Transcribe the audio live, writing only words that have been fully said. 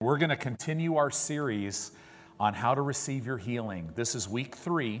We're going to continue our series on how to receive your healing. This is week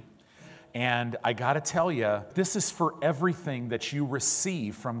 3, and I got to tell you, this is for everything that you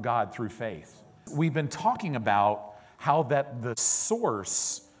receive from God through faith. We've been talking about how that the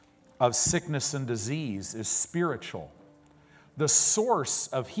source of sickness and disease is spiritual. The source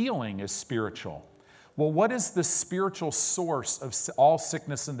of healing is spiritual. Well, what is the spiritual source of all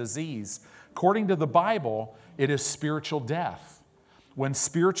sickness and disease? According to the Bible, it is spiritual death. When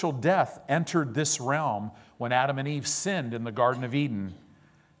spiritual death entered this realm, when Adam and Eve sinned in the Garden of Eden,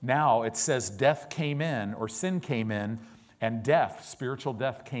 now it says death came in, or sin came in, and death, spiritual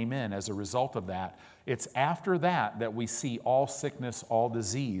death came in as a result of that. It's after that that we see all sickness, all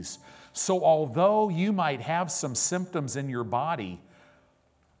disease. So although you might have some symptoms in your body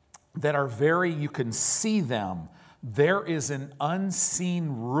that are you can see them, there is an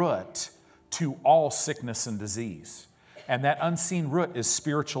unseen root to all sickness and disease. And that unseen root is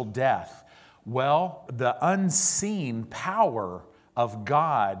spiritual death. Well, the unseen power of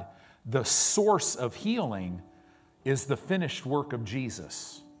God, the source of healing, is the finished work of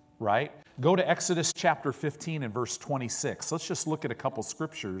Jesus, right? Go to Exodus chapter 15 and verse 26. Let's just look at a couple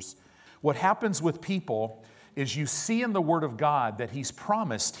scriptures. What happens with people is you see in the Word of God that He's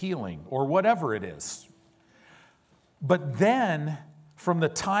promised healing, or whatever it is. But then, from the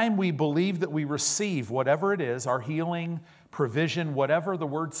time we believe that we receive whatever it is, our healing, provision, whatever the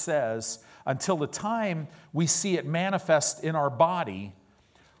Word says, until the time we see it manifest in our body,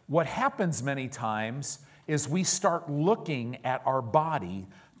 what happens many times is we start looking at our body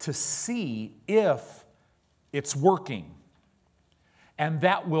to see if it's working. And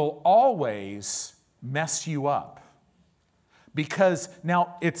that will always mess you up. Because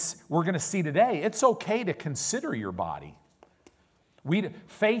now we're going to see today, it's okay to consider your body.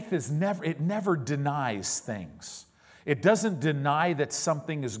 Faith never denies things. It doesn't deny that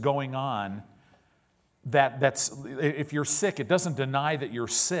something is going on. If you're sick, it doesn't deny that you're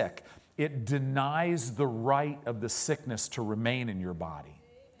sick. It denies the right of the sickness to remain in your body.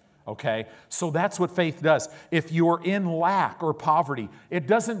 Okay? So that's what faith does. If you're in lack or poverty, it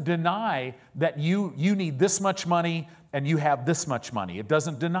doesn't deny that you need this much money and you have this much money. It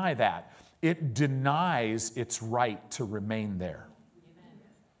doesn't deny that. It denies its right to remain there.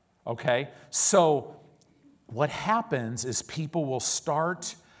 Okay? So what happens is people will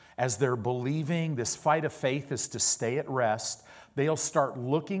start, as they're believing this fight of faith is to stay at rest, they'll start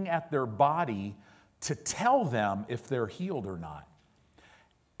looking at their body to tell them if they're healed or not.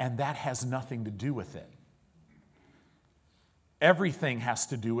 And that has nothing to do with it. Everything has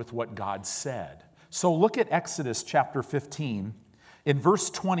to do with what God said. So look at Exodus chapter 15. In verse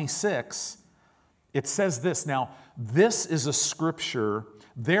 26, it says this. Now, this is a scripture.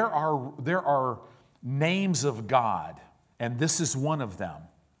 There are names of God, and this is one of them.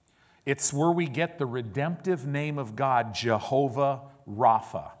 It's where we get the redemptive name of God, Jehovah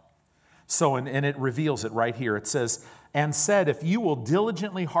Rapha. So, and it reveals it right here. It says, and said, if you will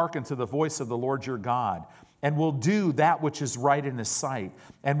diligently hearken to the voice of the Lord your God, and will do that which is right in His sight,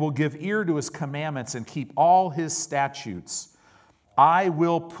 and will give ear to His commandments and keep all His statutes, I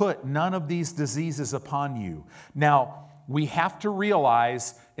will put none of these diseases upon you. Now, we have to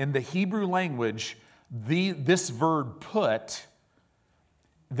realize in the Hebrew language, this verb put,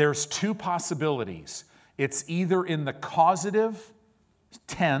 there's two possibilities. It's either in the causative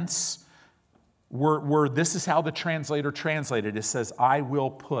tense, where this is how the translator translated. It says, I will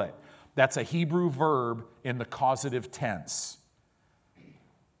put. That's a Hebrew verb in the causative tense.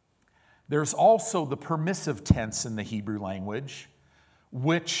 There's also the permissive tense in the Hebrew language,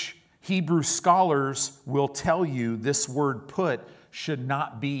 which Hebrew scholars will tell you this word put should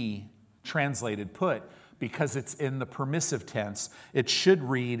not be translated put because it's in the permissive tense. It should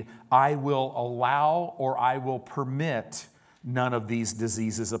read, I will allow or I will permit none of these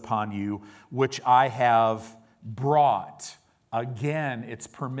diseases upon you, which I have brought. Again, it's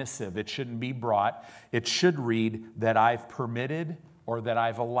permissive. It shouldn't be brought. It should read that I've permitted or that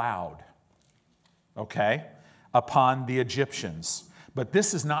I've allowed, okay, upon the Egyptians. But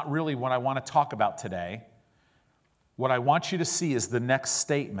this is not really what I want to talk about today. What I want you to see is the next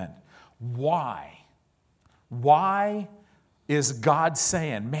statement. Why? Why is God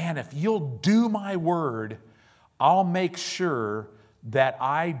saying, man, if you'll do my word, I'll make sure that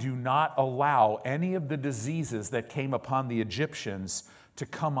I do not allow any of the diseases that came upon the Egyptians to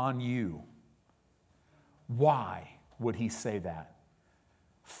come on you. Why would He say that?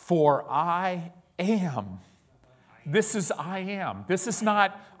 For I am. This is I am. This is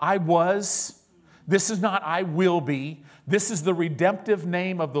not I was. This is not I will be. This is the redemptive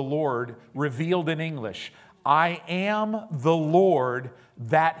name of the Lord revealed in English. I am the Lord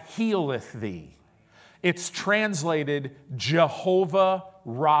that healeth thee. It's translated Jehovah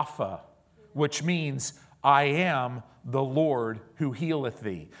Rapha, which means I am the Lord who healeth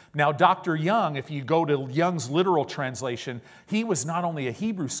thee. Now, Dr. Young, if you go to Young's literal translation, he was not only a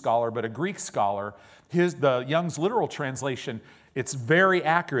Hebrew scholar, but a Greek scholar. The Young's literal translation, it's very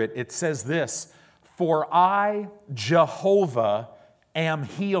accurate. It says this, for I, Jehovah, am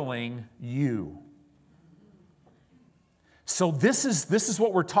healing you. So this is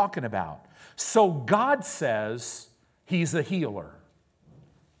what we're talking about. So God says He's a healer.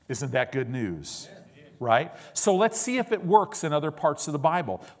 Isn't that good news? Right? So let's see if it works in other parts of the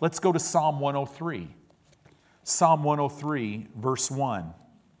Bible. Let's go to Psalm 103. Psalm 103, verse 1.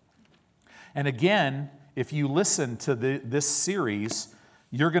 And again, if you listen to this series,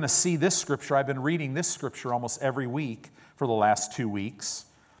 you're going to see this scripture. I've been reading this scripture almost every week for the last 2 weeks.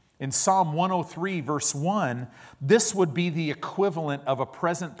 In Psalm 103, verse 1, this would be the equivalent of a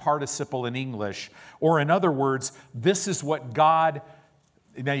present participle in English. Or in other words, this is what God...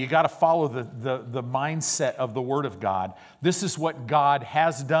 Now, you got to follow the mindset of the Word of God. This is what God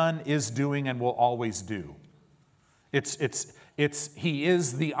has done, is doing, and will always do. He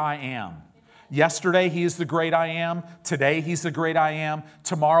is the I am. Yesterday, He is the great I am. Today, He's the great I am.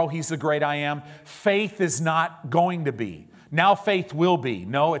 Tomorrow, He's the great I am. Faith is not going to be. Now faith will be.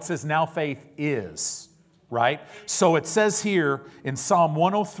 No, it says now faith is. Right? So it says here in Psalm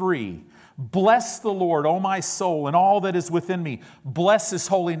 103, bless the Lord, O my soul, and all that is within me. Bless His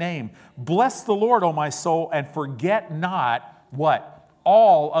holy name. Bless the Lord, O my soul, and forget not what?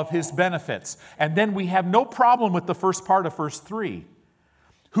 All of His benefits. And then we have no problem with the first part of verse 3.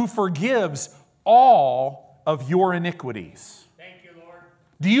 Who forgives all of your iniquities. Thank you, Lord.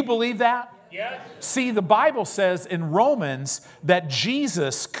 Do you believe that? Yes. See, the Bible says in Romans that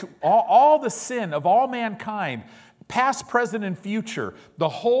Jesus, all the sin of all mankind, past, present, and future, the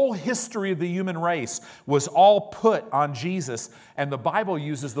whole history of the human race was all put on Jesus. And the Bible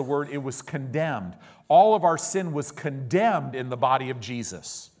uses the word, it was condemned. All of our sin was condemned in the body of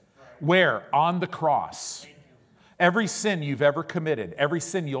Jesus. Where? On the cross. Every sin you've ever committed, every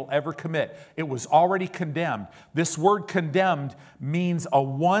sin you'll ever commit, it was already condemned. This word condemned means a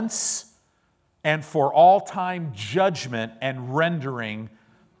once and for all time judgment and rendering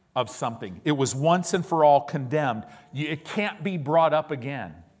of something. It was once and for all condemned. It can't be brought up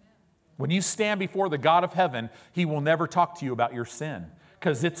again. When you stand before the God of heaven, He will never talk to you about your sin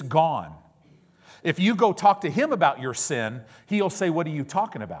because it's gone. If you go talk to Him about your sin, He'll say, what are you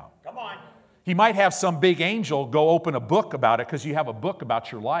talking about? Come on. He might have some big angel go open a book about it because you have a book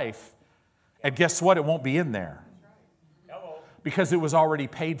about your life. And guess what? It won't be in there. Because it was already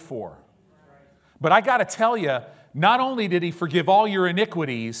paid for. But I got to tell you, not only did He forgive all your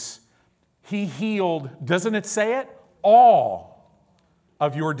iniquities, He healed, doesn't it say it? All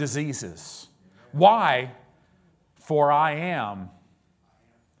of your diseases. Why? For I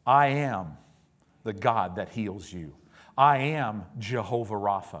am the God that heals you. I am Jehovah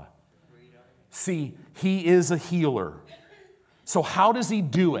Rapha. See, He is a healer. So how does He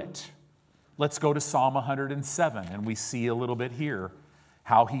do it? Let's go to Psalm 107, and we see a little bit here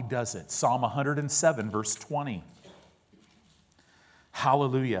how He does it. Psalm 107, verse 20.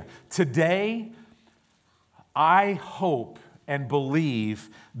 Hallelujah. Today, I hope and believe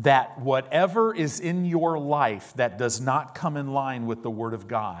that whatever is in your life that does not come in line with the Word of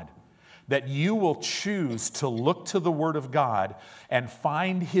God, that you will choose to look to the Word of God and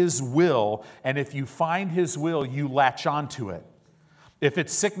find His will, and if you find His will, you latch onto it. If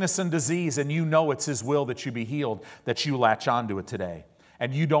it's sickness and disease and you know it's His will that you be healed, that you latch onto it today.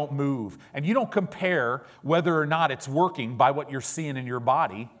 And you don't move. And you don't compare whether or not it's working by what you're seeing in your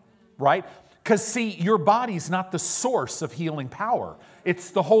body, right? Because see, your body's not the source of healing power. It's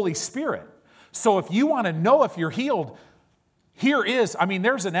the Holy Spirit. So if you want to know if you're healed, there's an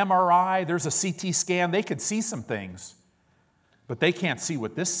MRI, there's a CT scan, they could see some things, but they can't see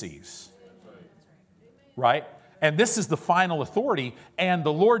what this sees, right? And this is the final authority, and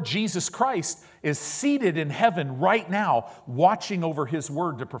the Lord Jesus Christ is seated in heaven right now, watching over His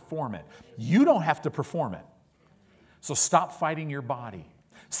word to perform it. You don't have to perform it. So stop fighting your body.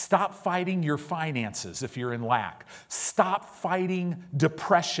 Stop fighting your finances if you're in lack. Stop fighting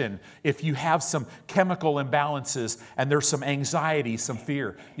depression if you have some chemical imbalances and there's some anxiety, some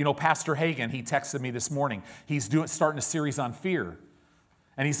fear. You know, Pastor Hagen, he texted me this morning. He's starting a series on fear.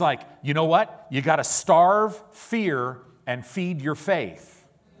 And he's like, you know what? You got to starve fear and feed your faith.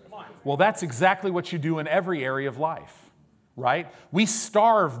 Well, that's exactly what you do in every area of life. right? We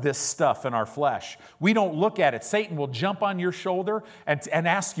starve this stuff in our flesh. We don't look at it. Satan will jump on your shoulder and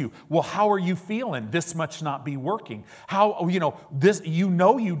ask you, well, how are you feeling? This much not be working. How,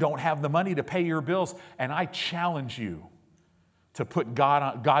 you don't have the money to pay your bills. And I challenge you to put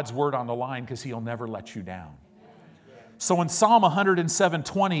God's word on the line, because he'll never let you down. So in Psalm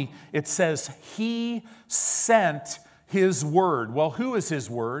 107:20, it says, he sent his word. Well, who is his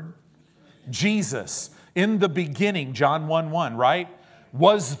word? Jesus. In the beginning, John 1:1, right?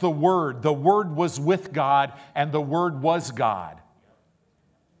 Was the Word. The Word was with God, and the Word was God.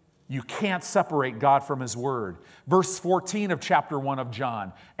 You can't separate God from his Word. Verse 14 of chapter 1 of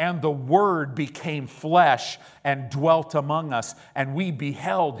John, and the Word became flesh and dwelt among us, and we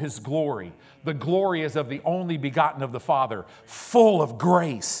beheld his glory. The glory is of the only begotten of the Father, full of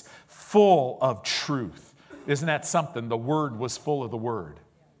grace, full of truth. Isn't that something? The Word was full of the Word.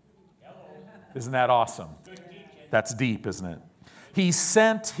 Isn't that awesome? That's deep, isn't it? He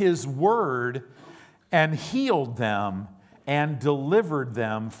sent his word and healed them and delivered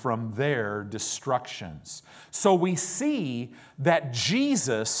them from their destructions. So we see that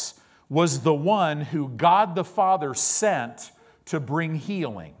Jesus was the one who God the Father sent to bring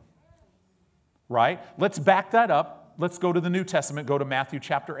healing. Right? Let's back that up. Let's go to the New Testament. Go to Matthew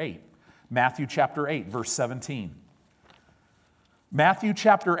chapter 8. Matthew chapter 8, verse 17. Matthew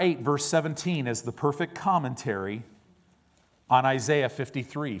chapter 8, verse 17 is the perfect commentary on Isaiah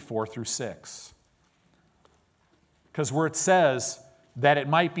 53, 4 through 6. Because where it says that it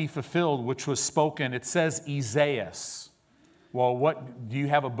might be fulfilled, which was spoken, it says Isaias. Well, do you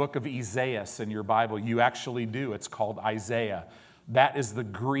have a book of Isaias in your Bible? You actually do. It's called Isaiah. That is the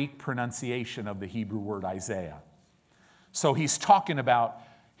Greek pronunciation of the Hebrew word Isaiah. So he's talking about,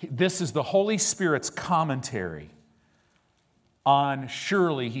 this is the Holy Spirit's commentary on,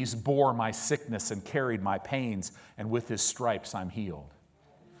 surely he's bore my sickness and carried my pains, and with his stripes I'm healed.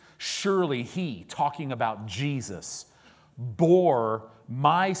 Surely he, talking about Jesus, bore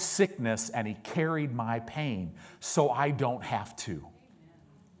my sickness and he carried my pain, so I don't have to.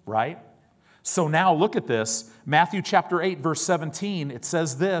 Right? So now look at this. Matthew chapter 8, verse 17, it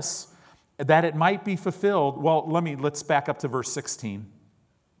says this, that it might be fulfilled. Well, let's back up to verse 16.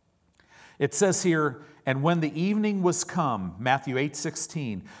 It says here, and when the evening was come, Matthew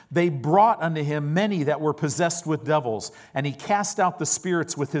 8:16, they brought unto him many that were possessed with devils, and he cast out the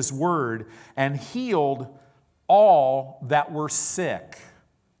spirits with his word, and healed all that were sick,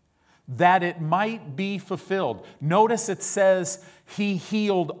 that it might be fulfilled. Notice it says he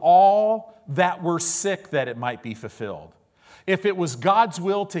healed all that were sick, that it might be fulfilled. If it was God's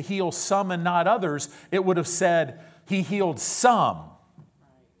will to heal some and not others, it would have said he healed some.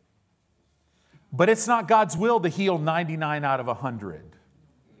 But it's not God's will to heal 99 out of 100.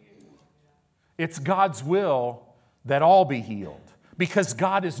 It's God's will that all be healed, because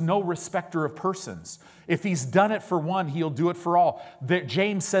God is no respecter of persons. If he's done it for one, he'll do it for all.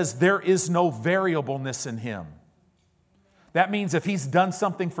 James says there is no variableness in him. That means if he's done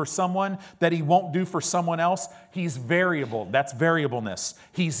something for someone that he won't do for someone else, he's variable. That's variableness.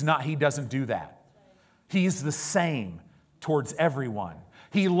 He doesn't do that. He's the same towards everyone.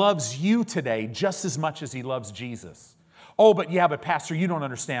 He loves you today just as much as he loves Jesus. Oh, but Pastor, you don't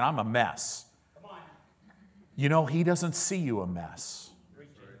understand. I'm a mess. You know, he doesn't see you a mess.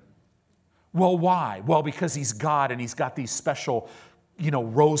 Well, why? Well, because he's God and he's got these special,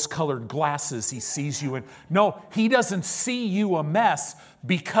 rose-colored glasses he sees you in. No, he doesn't see you a mess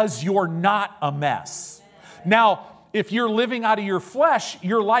because you're not a mess. Now, if you're living out of your flesh,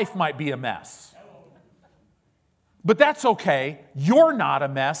 your life might be a mess. But that's okay. You're not a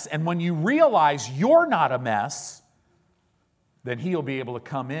mess. And when you realize you're not a mess, then he'll be able to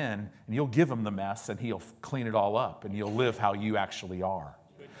come in and you'll give him the mess and he'll clean it all up and you'll live how you actually are.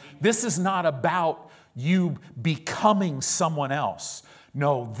 This is not about you becoming someone else.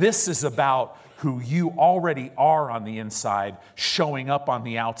 No, this is about who you already are on the inside, showing up on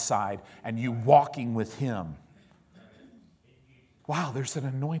the outside, and you walking with him. Wow, there's an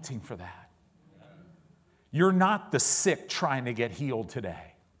anointing for that. You're not the sick trying to get healed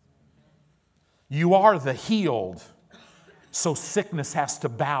today. You are the healed. So sickness has to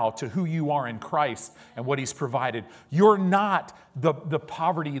bow to who you are in Christ and what he's provided. You're not the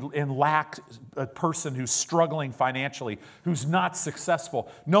poverty and lack person who's struggling financially, who's not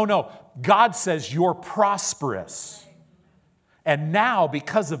successful. No. God says you're prosperous. And now,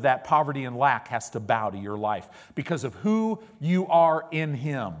 because of that, poverty and lack has to bow to your life because of who you are in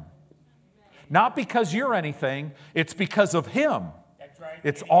him. Not because you're anything, it's because of him. That's right.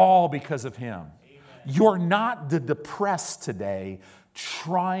 It's all because of him. Amen. You're not the depressed today.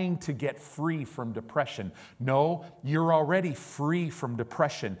 trying to get free from depression. No, you're already free from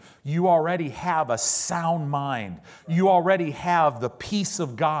depression. You already have a sound mind. You already have the peace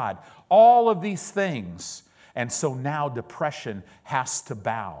of God. All of these things. And so now depression has to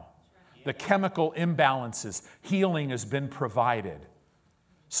bow. The chemical imbalances, healing has been provided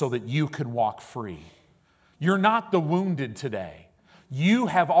so that you can walk free. You're not the wounded today. You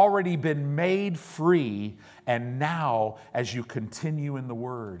have already been made free, and now as you continue in the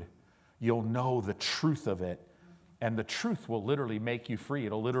Word, you'll know the truth of it, and the truth will literally make you free.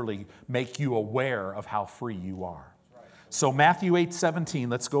 It'll literally make you aware of how free you are. So Matthew 8:17,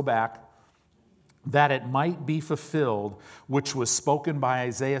 let's go back. That it might be fulfilled, which was spoken by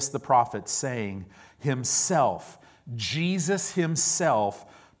Isaiah the prophet, saying, Himself, Jesus Himself,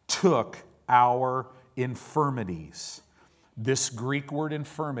 took our infirmities. This Greek word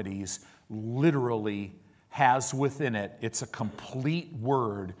infirmities literally has within it, it's a complete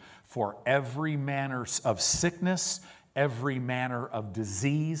word for every manner of sickness, every manner of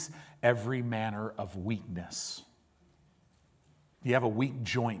disease, every manner of weakness. Do you have a weak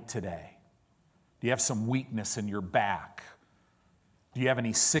joint today? Do you have some weakness in your back? Do you have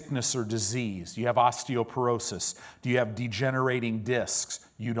any sickness or disease? Do you have osteoporosis? Do you have degenerating discs?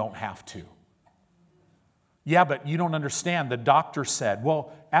 You don't have to. Yeah, but you don't understand. The doctor said,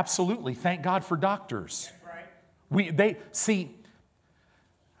 well, absolutely. Thank God for doctors. That's right.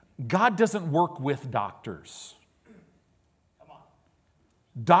 God doesn't work with doctors. Come on.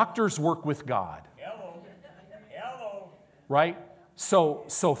 Doctors work with God. Hello. Right? So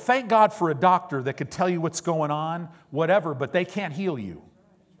thank God for a doctor that could tell you what's going on, whatever, but they can't heal you.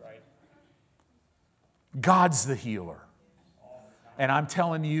 Right. God's the healer. And I'm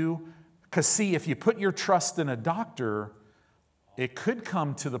telling you, because see, if you put your trust in a doctor, it could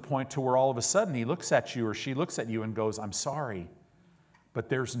come to the point to where all of a sudden he looks at you or she looks at you and goes, I'm sorry, but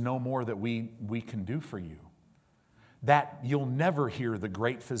there's no more that we can do for you. That you'll never hear the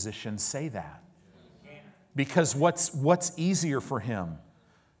great physician say that. Because what's easier for him?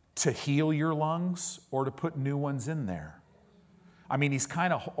 To heal your lungs or to put new ones in there? I mean, he's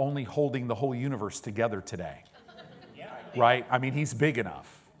kind of only holding the whole universe together today. Right? I mean, he's big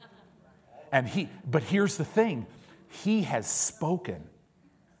enough. But here's the thing. He has spoken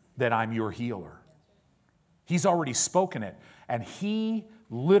that I'm your healer. He's already spoken it. And he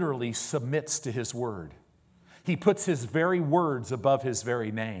literally submits to his word. He puts his very words above his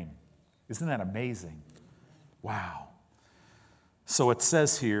very name. Isn't that amazing? Wow. So it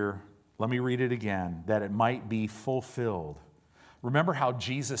says here, let me read it again, that it might be fulfilled. Remember how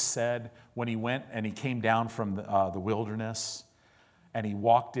Jesus said when he went and he came down from the wilderness and he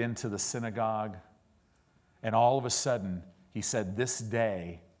walked into the synagogue and all of a sudden he said, this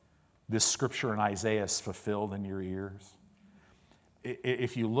day, this scripture in Isaiah is fulfilled in your ears.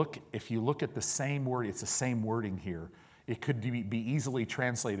 If you look at the same word, it's the same wording here. It could be easily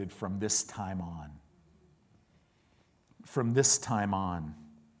translated from this time on. From this time on,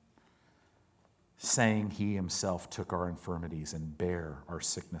 saying he himself took our infirmities and bare our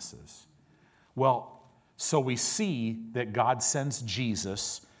sicknesses. Well, so we see that God sends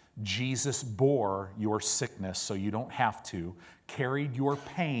Jesus. Jesus bore your sickness so you don't have to, carried your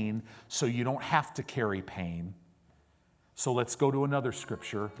pain so you don't have to carry pain. So let's go to another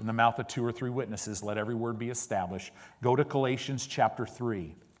scripture. In the mouth of 2 or 3 witnesses, let every word be established. Go to Galatians chapter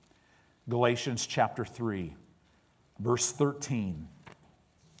 3. Galatians chapter 3. Verse 13,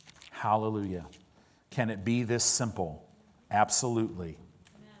 hallelujah. Can it be this simple? Absolutely.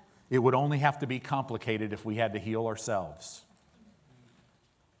 Amen. It would only have to be complicated if we had to heal ourselves.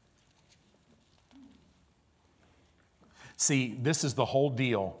 See, this is the whole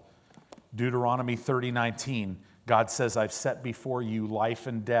deal. Deuteronomy 30:19, God says, I've set before you life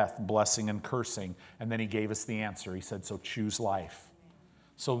and death, blessing and cursing. And then he gave us the answer. He said, so choose life.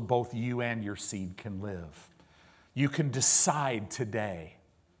 So both you and your seed can live. You can decide today.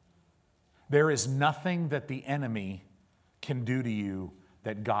 There is nothing that the enemy can do to you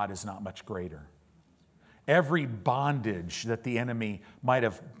that God is not much greater. Every bondage that the enemy might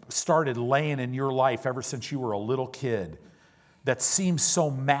have started laying in your life ever since you were a little kid that seems so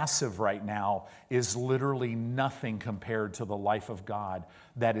massive right now is literally nothing compared to the life of God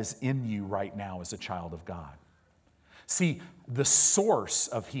that is in you right now as a child of God. See, the source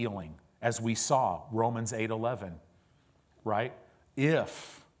of healing, as we saw, Romans 8:11, right?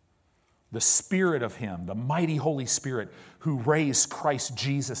 If the Spirit of Him, the mighty Holy Spirit who raised Christ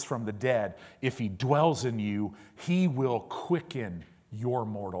Jesus from the dead, if He dwells in you, He will quicken your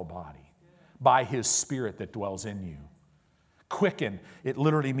mortal body by His Spirit that dwells in you. Quicken, it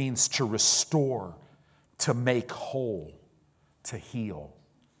literally means to restore, to make whole, to heal.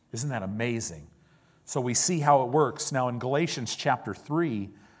 Isn't that amazing? So we see how it works. Now in Galatians chapter 3,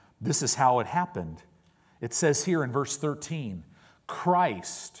 this is how it happened. It says here in verse 13,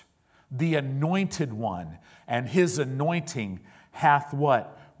 Christ, the anointed one, and his anointing hath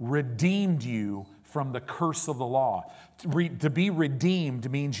what? Redeemed you from the curse of the law. To be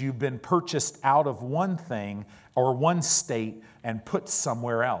redeemed means you've been purchased out of one thing or one state and put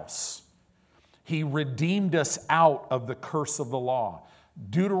somewhere else. He redeemed us out of the curse of the law.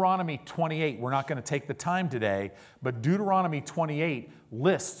 Deuteronomy 28, we're not going to take the time today, but Deuteronomy 28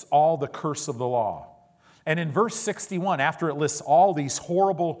 lists all the curse of the law. And in verse 61, after it lists all these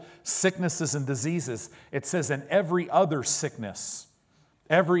horrible sicknesses and diseases, it says, and every other sickness,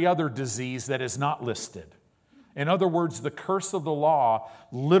 every other disease that is not listed. In other words, the curse of the law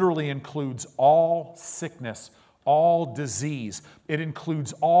literally includes all sickness, all disease. It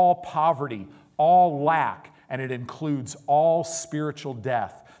includes all poverty, all lack, and it includes all spiritual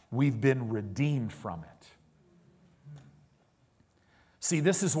death. We've been redeemed from it. See,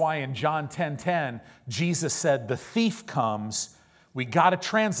 this is why in John 10:10, Jesus said, the thief comes. We got to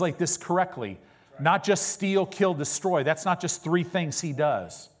translate this correctly. Not just steal, kill, destroy. That's not just three things he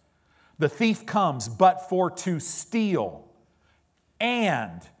does. The thief comes but for to steal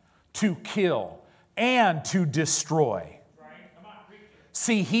and to kill and to destroy.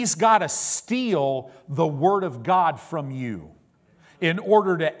 See, he's got to steal the word of God from you in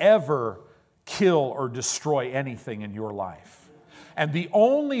order to ever kill or destroy anything in your life. And the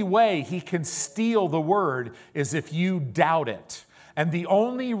only way he can steal the word is if you doubt it. And the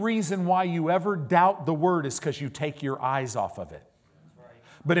only reason why you ever doubt the word is because you take your eyes off of it.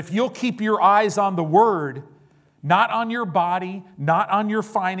 But if you'll keep your eyes on the word, not on your body, not on your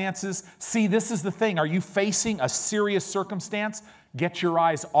finances. See, this is the thing. Are you facing a serious circumstance? Get your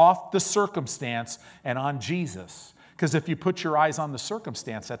eyes off the circumstance and on Jesus. Because if you put your eyes on the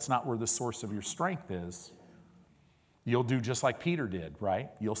circumstance, that's not where the source of your strength is. You'll do just like Peter did, right?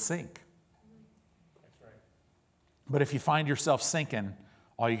 You'll sink. That's right. But if you find yourself sinking,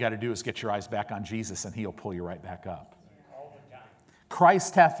 all you got to do is get your eyes back on Jesus and he'll pull you right back up. All the time.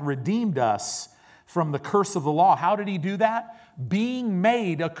 Christ hath redeemed us from the curse of the law. How did he do that? Being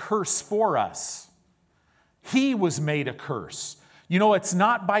made a curse for us. He was made a curse. You know, it's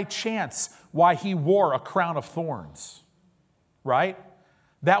not by chance why he wore a crown of thorns, right?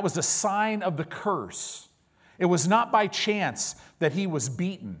 That was a sign of the curse. It was not by chance that he was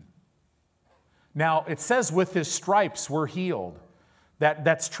beaten. Now, it says with his stripes we're healed.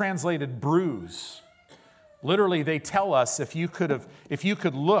 That's translated bruise. Literally, they tell us if you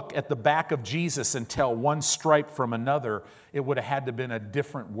could look at the back of Jesus and tell one stripe from another, it would have had to have been a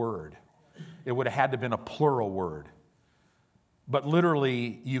different word. It would have had to have been a plural word. But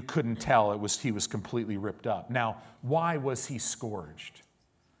literally, you couldn't tell. He was completely ripped up. Now, why was he scourged?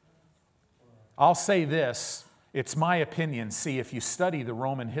 I'll say this. It's my opinion. See, if you study the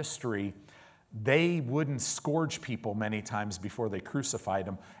Roman history, they wouldn't scourge people many times before they crucified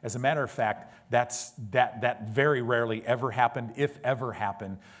them. As a matter of fact, that very rarely ever happened, if ever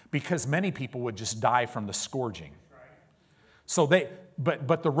happened, because many people would just die from the scourging. So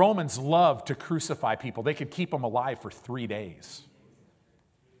but the Romans loved to crucify people. They could keep them alive for 3 days.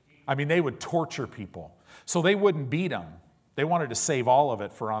 I mean, they would torture people. So they wouldn't beat them. They wanted to save all of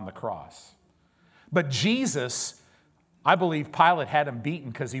it for on the cross. But Jesus, I believe Pilate had him beaten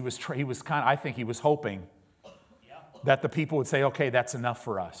because he was I think he was hoping that the people would say, okay, that's enough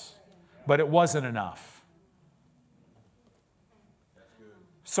for us. But it wasn't enough.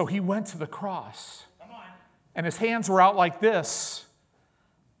 So he went to the cross. And his hands were out like this.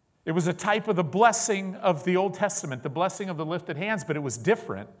 It was a type of the blessing of the Old Testament, the blessing of the lifted hands, but it was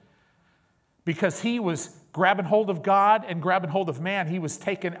different because he was grabbing hold of God and grabbing hold of man. He was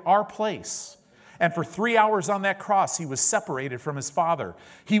taking our place. And for 3 hours on that cross, he was separated from his Father.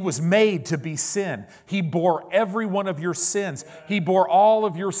 He was made to be sin. He bore every one of your sins. He bore all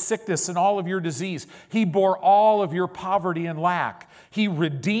of your sickness and all of your disease. He bore all of your poverty and lack. He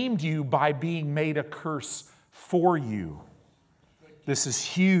redeemed you by being made a curse for you. This is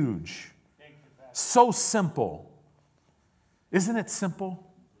huge. So simple. Isn't it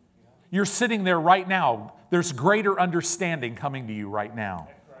simple? You're sitting there right now. There's greater understanding coming to you right now.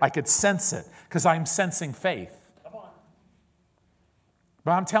 I could sense it because I'm sensing faith.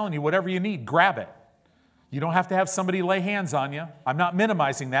 But I'm telling you, whatever you need, grab it. You don't have to have somebody lay hands on you. I'm not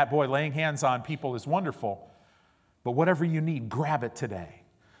minimizing that. Boy, laying hands on people is wonderful. But whatever you need, grab it today.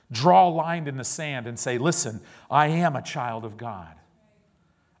 Draw a line in the sand and say, listen, I am a child of God.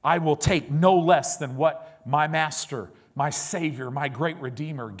 I will take no less than what my master, my Savior, my great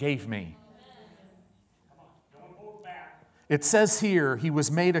Redeemer gave me. It says here, he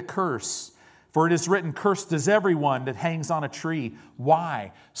was made a curse. For it is written, cursed is everyone that hangs on a tree.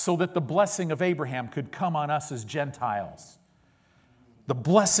 Why? So that the blessing of Abraham could come on us as Gentiles. The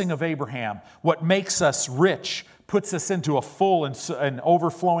blessing of Abraham, what makes us rich, puts us into a full and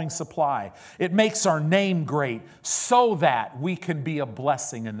overflowing supply. It makes our name great so that we can be a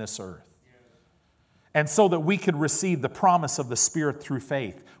blessing in this earth. And so that we could receive the promise of the Spirit through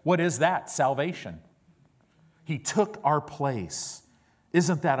faith. What is that? Salvation. He took our place.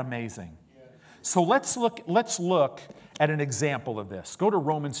 Isn't that amazing? So let's look at an example of this. Go to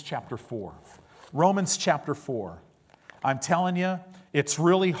Romans chapter 4. Romans chapter 4. I'm telling you, it's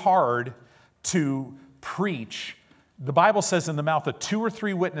really hard to preach. The Bible says in the mouth of 2 or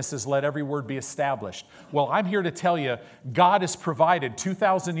 3 witnesses, let every word be established. Well, I'm here to tell you, God has provided,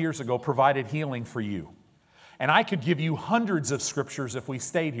 2,000 years ago, provided healing for you. And I could give you hundreds of scriptures if we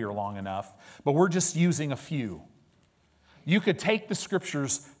stayed here long enough, but we're just using a few. You could take the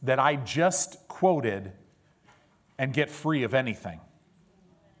scriptures that I just quoted and get free of anything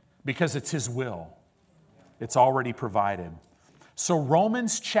because it's His will. It's already provided. So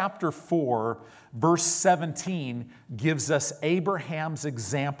Romans chapter 4, verse 17 gives us Abraham's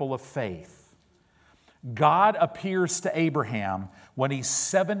example of faith. God appears to Abraham when he's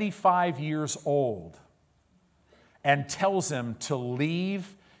 75 years old and tells him to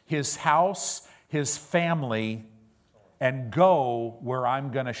leave his house, his family, and go where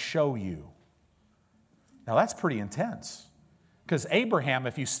I'm going to show you. Now that's pretty intense. Because Abraham,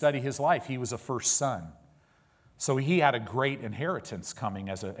 if you study his life, he was a first son. So he had a great inheritance coming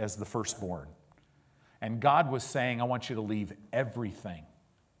as the firstborn. And God was saying, I want you to leave everything.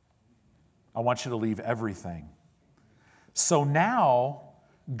 I want you to leave everything. So now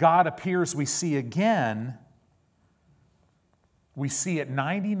God appears, we see again, we see at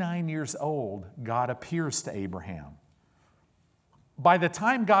 99 years old, God appears to Abraham. By the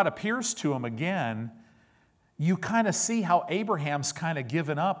time God appears to him again, you kind of see how Abraham's kind of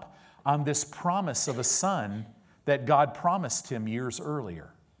given up on this promise of a son that God promised him years earlier.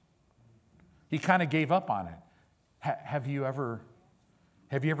 He kind of gave up on it. Have you ever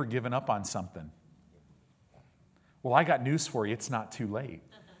given up on something? Well, I got news for you. It's not too late.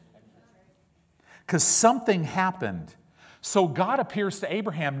 Because something happened. So God appears to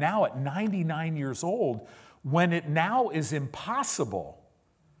Abraham now at 99 years old when it now is impossible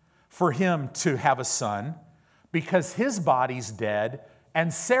for him to have a son because his body's dead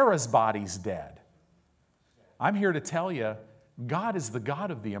and Sarah's body's dead. I'm here to tell you, God is the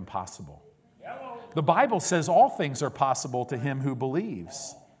God of the impossible. The Bible says all things are possible to him who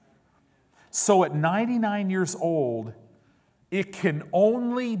believes. So at 99 years old, it can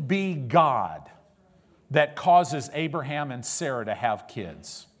only be God that causes Abraham and Sarah to have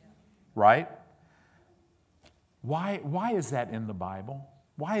kids, right? Why is that in the Bible?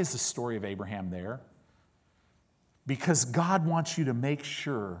 Why is the story of Abraham there? Because God wants you to make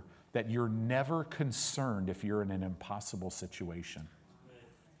sure that you're never concerned if you're in an impossible situation.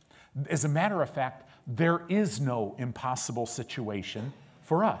 As a matter of fact, there is no impossible situation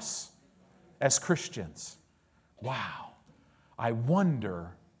for us as Christians. Wow. I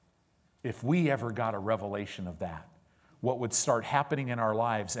wonder if we ever got a revelation of that, what would start happening in our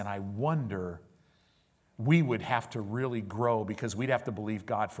lives, and I wonder we would have to really grow because we'd have to believe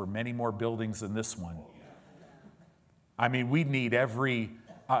God for many more buildings than this one. I mean, we'd need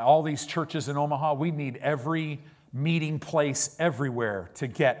all these churches in Omaha, we need every meeting place everywhere to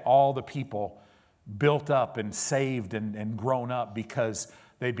get all the people built up and saved and grown up because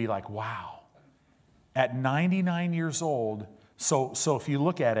they'd be like, wow. At 99 years old, so if you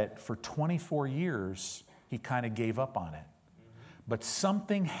look at it, for 24 years, he kind of gave up on it. But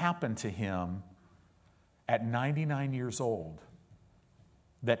something happened to him at 99 years old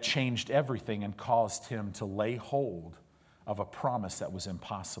that changed everything and caused him to lay hold of a promise that was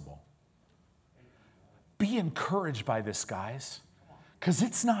impossible. Be encouraged by this, guys, because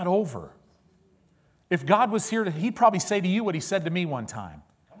it's not over. If God was here, he'd probably say to you what he said to me one time.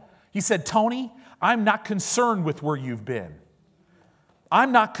 He said, Tony, I'm not concerned with where you've been.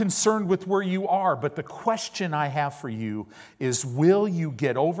 I'm not concerned with where you are, but the question I have for you is, will you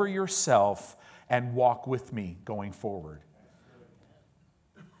get over yourself and walk with me going forward?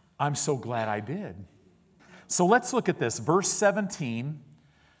 I'm so glad I did. So let's look at this. Verse 17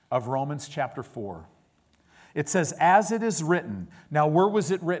 of Romans chapter 4. It says, as it is written. Now, where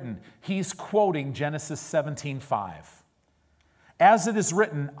was it written? He's quoting Genesis 17:5. As it is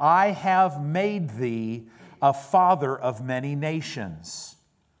written, I have made thee a father of many nations.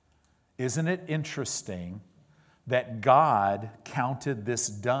 Isn't it interesting that God counted this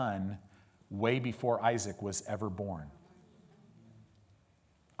done way before Isaac was ever born?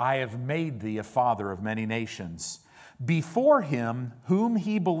 I have made thee a father of many nations. Before him whom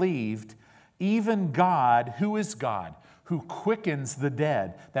he believed, even God, who is God, who quickens the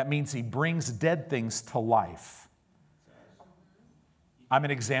dead. That means he brings dead things to life. I'm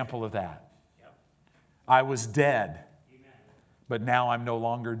an example of that. I was dead, but now I'm no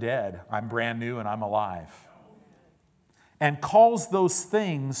longer dead. I'm brand new and I'm alive. And calls those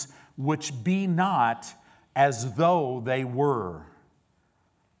things which be not as though they were.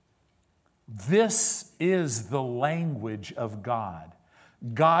 This is the language of God.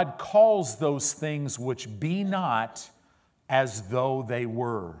 God calls those things which be not as though they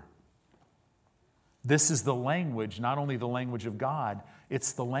were. This is the language, not only the language of God,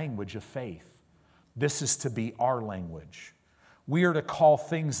 it's the language of faith. This is to be our language. We are to call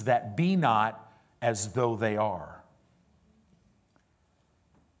things that be not as though they are.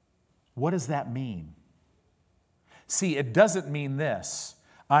 What does that mean? See, it doesn't mean this.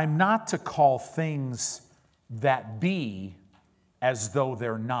 I'm not to call things that be as though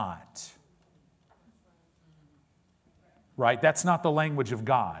they're not. Right? That's not the language of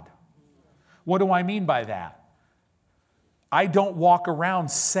God. What do I mean by that? I don't walk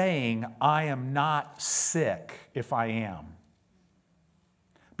around saying I am not sick if I am.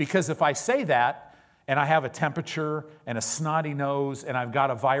 Because if I say that and I have a temperature and a snotty nose and I've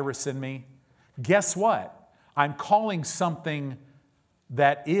got a virus in me, guess what? I'm calling something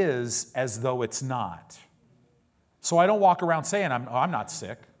that is as though it's not. So I don't walk around saying I'm not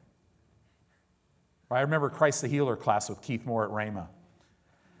sick. I remember Christ the Healer class with Keith Moore at Rhema.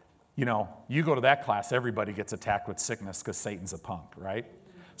 You know, you go to that class, everybody gets attacked with sickness because Satan's a punk, right?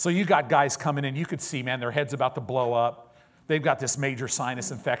 So you got guys coming in, you could see, man, their head's about to blow up. They've got this major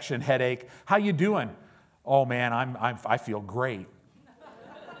sinus infection, headache. How you doing? Oh, man, I feel great.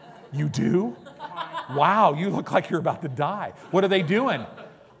 You do? Wow, you look like you're about to die. What are they doing?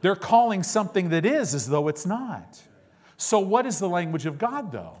 They're calling something that is as though it's not. So what is the language of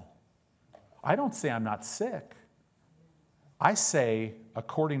God, though? I don't say I'm not sick. I say,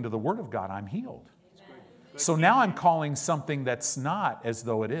 according to the Word of God, I'm healed. So now I'm calling something that's not as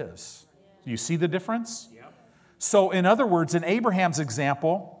though it is. Do you see the difference? So in other words, in Abraham's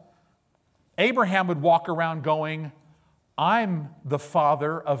example, Abraham would walk around going, I'm the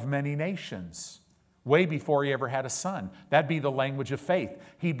father of many nations. Way before he ever had a son. That'd be the language of faith.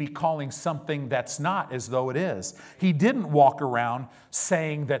 He'd be calling something that's not as though it is. He didn't walk around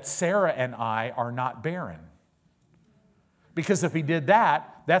saying that Sarah and I are not barren. Because if he did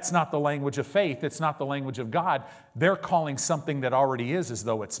that, that's not the language of faith. It's not the language of God. They're calling something that already is as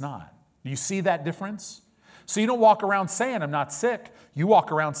though it's not. Do you see that difference? So you don't walk around saying I'm not sick. You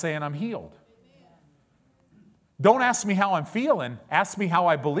walk around saying I'm healed. Don't ask me how I'm feeling. Ask me how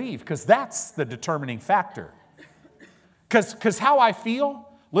I believe, because that's the determining factor. Because how I feel,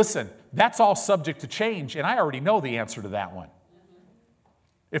 listen, that's all subject to change, and I already know the answer to that one.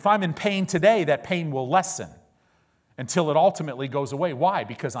 If I'm in pain today, that pain will lessen until it ultimately goes away. Why?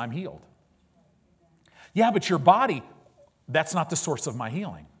 Because I'm healed. Yeah, but your body, that's not the source of my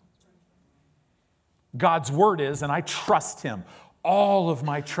healing. God's word is, and I trust him. All of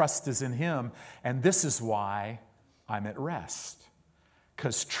my trust is in him, and this is why I'm at rest.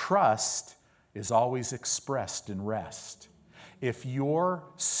 Because trust is always expressed in rest. If you're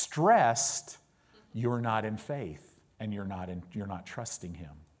stressed, you're not in faith, and you're not trusting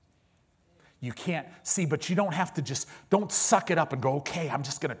him. You can't, see, but you don't have to don't suck it up and go, okay, I'm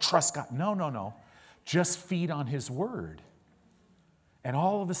just going to trust God. No. Just feed on his word. And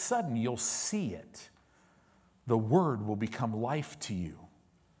all of a sudden, you'll see it. The word will become life to you.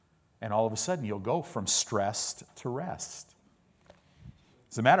 And all of a sudden, you'll go from stressed to rest.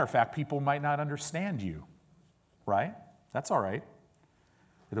 As a matter of fact, people might not understand you, right? That's all right.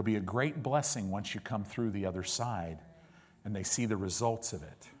 It'll be a great blessing once you come through the other side and they see the results of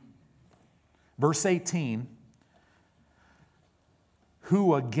it. Verse 18,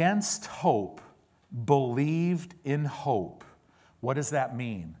 who against hope believed in hope. What does that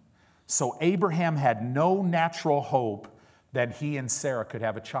mean? So Abraham had no natural hope that he and Sarah could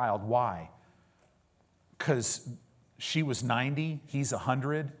have a child. Why? Because she was 90, he's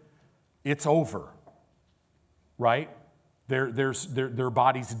 100. It's over, right? Their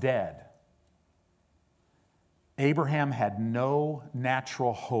body's dead. Abraham had no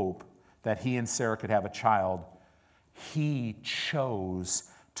natural hope that he and Sarah could have a child. He chose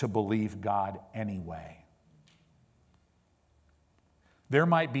to believe God anyway. There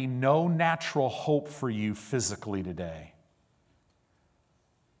might be no natural hope for you physically today.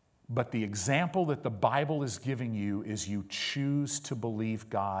 But the example that the Bible is giving you is you choose to believe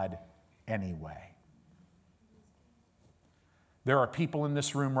God anyway. There are people in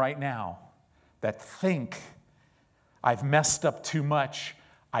this room right now that think, I've messed up too much.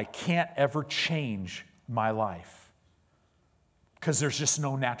 I can't ever change my life because there's just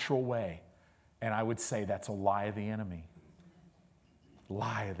no natural way. And I would say that's a lie of the enemy.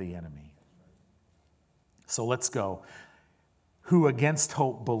 Lie of the enemy. So let's go. Who against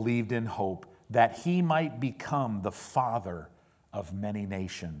hope believed in hope, that he might become the father of many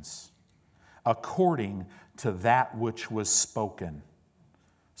nations, according to that which was spoken,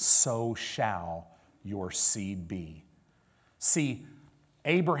 so shall your seed be. See,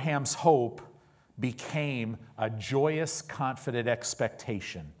 Abraham's hope became a joyous, confident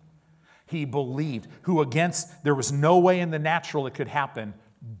expectation. He believed, there was no way in the natural it could happen,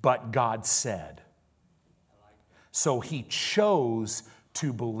 but God said. So he chose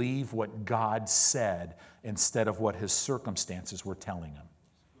to believe what God said instead of what his circumstances were telling him.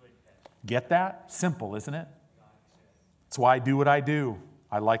 Get that? Simple, isn't it? That's why I do what I do.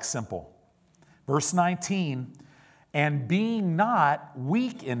 I like simple. Verse 19, and being not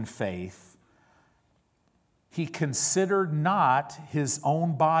weak in faith, he considered not his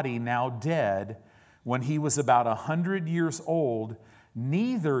own body now dead when he was about 100 years old,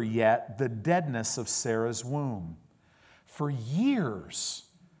 neither yet the deadness of Sarah's womb. For years,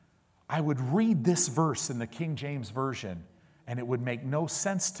 I would read this verse in the King James Version, and it would make no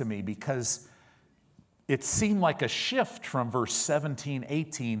sense to me because it seemed like a shift from verse 17,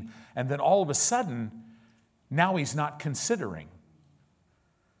 18, and then all of a sudden, now he's not considering.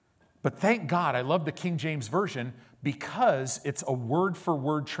 But thank God, I love the King James Version because it's a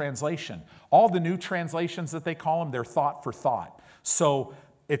word-for-word translation. All the new translations that they call them, they're thought for thought. So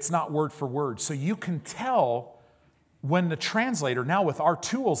it's not word for word. So you can tell when the translator, now with our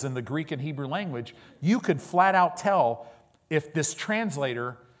tools in the Greek and Hebrew language, you could flat out tell if this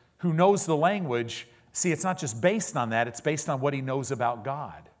translator who knows the language, see, it's not just based on that, it's based on what he knows about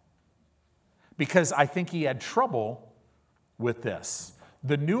God. Because I think he had trouble with this.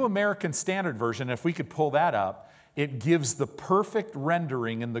 The New American Standard Version, if we could pull that up, it gives the perfect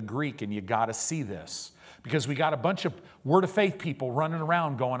rendering in the Greek, and you got to see this. Because we got a bunch of Word of Faith people running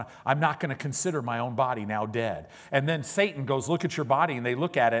around going, I'm not going to consider my own body now dead. And then Satan goes, look at your body, and they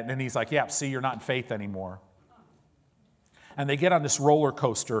look at it, and then he's like, yeah, see, you're not in faith anymore. And they get on this roller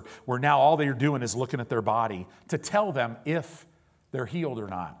coaster where now all they're doing is looking at their body to tell them if they're healed or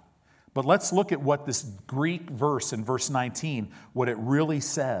not. But let's look at what this Greek verse in verse 19, what it really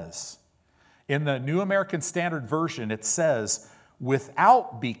says. In the New American Standard Version, it says,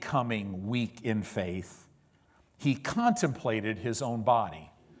 without becoming weak in faith, he contemplated his own body.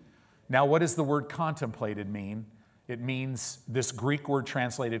 Now, what does the word contemplated mean? It means this Greek word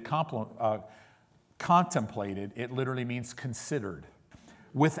translated contemplated, it literally means considered.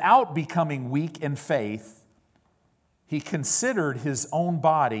 Without becoming weak in faith, he considered his own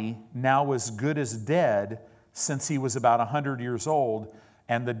body now as good as dead since he was about 100 years old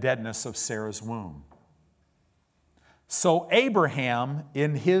and the deadness of Sarah's womb. So Abraham,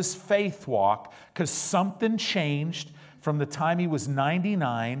 in his faith walk, because something changed from the time he was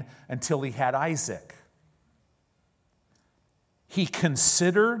 99 until he had Isaac, he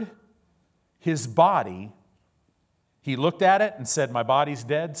considered his body. He looked at it and said, my body's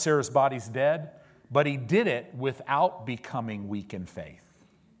dead, Sarah's body's dead. But he did it without becoming weak in faith.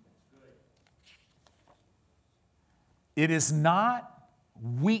 It is not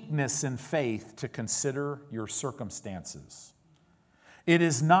weakness in faith to consider your circumstances. It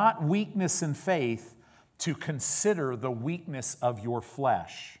is not weakness in faith to consider the weakness of your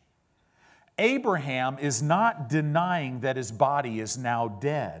flesh. Abraham is not denying that his body is now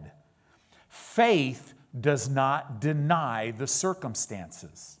dead. Faith does not deny the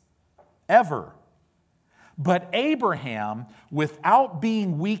circumstances, ever. But Abraham, without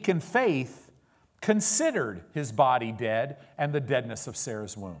being weak in faith, considered his body dead and the deadness of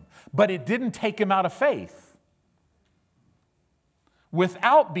Sarah's womb. But it didn't take him out of faith.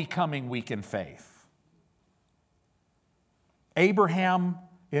 Without becoming weak in faith. Abraham,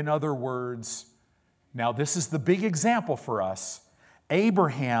 in other words, now this is the big example for us.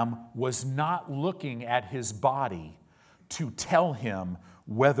 Abraham was not looking at his body to tell him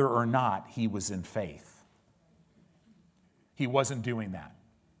whether or not he was in faith. He wasn't doing that.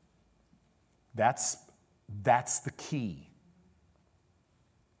 That's the key.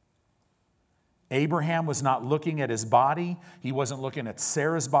 Abraham was not looking at his body. He wasn't looking at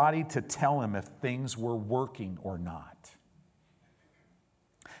Sarah's body to tell him if things were working or not.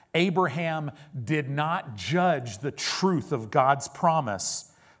 Abraham did not judge the truth of God's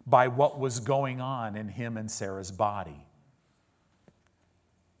promise by what was going on in him and Sarah's body.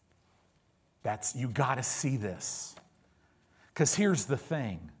 You got to see this. Because here's the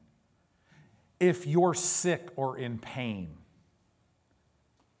thing. If you're sick or in pain,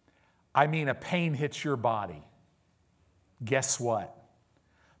 I mean a pain hits your body, guess what?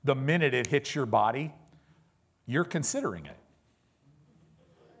 The minute it hits your body, you're considering it.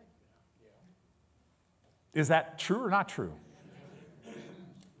 Is that true or not true?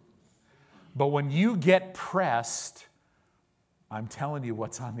 But when you get pressed, I'm telling you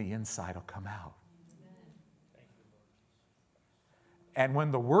what's on the inside will come out. And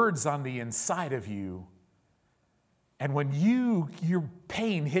when the word's on the inside of you, and when your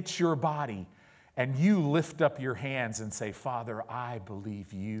pain hits your body, and you lift up your hands and say, Father, I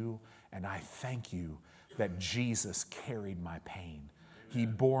believe you, and I thank you that Jesus carried my pain. He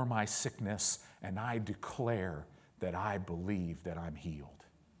bore my sickness, and I declare that I believe that I'm healed.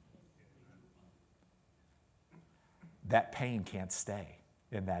 That pain can't stay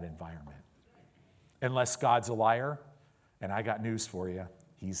in that environment. Unless God's a liar, and I got news for you,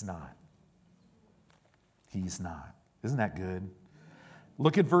 He's not. He's not. Isn't that good?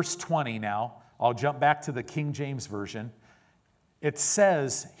 Look at verse 20 now. I'll jump back to the King James Version. It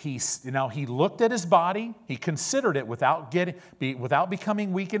says he looked at his body, he considered it without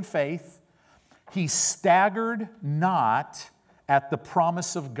becoming weak in faith. He staggered not at the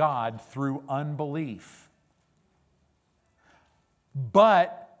promise of God through unbelief.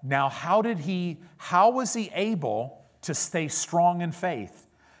 But now how was he able to stay strong in faith?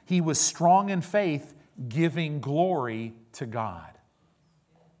 He was strong in faith, giving glory to God.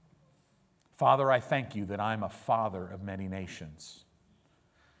 Father, I thank you that I'm a father of many nations.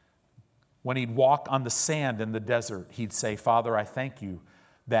 When he'd walk on the sand in the desert, he'd say, Father, I thank you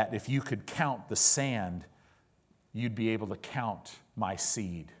that if you could count the sand, you'd be able to count my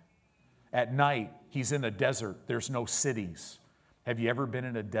seed. At night, he's in a desert. There's no cities. Have you ever been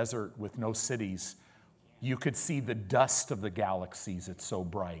in a desert with no cities? You could see the dust of the galaxies. It's so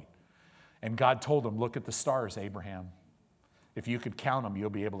bright. And God told him, look at the stars, Abraham. If you could count them, you'll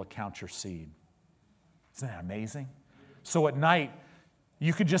be able to count your seed. Isn't that amazing? So at night,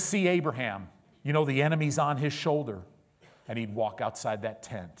 you could just see Abraham. You know, the enemy's on his shoulder. And he'd walk outside that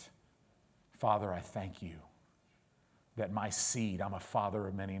tent. Father, I thank you that my seed, I'm a father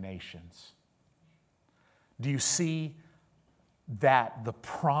of many nations. Do you see that the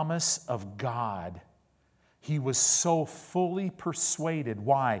promise of God, he was so fully persuaded?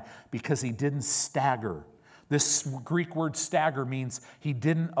 Why? Because he didn't stagger. This Greek word stagger means he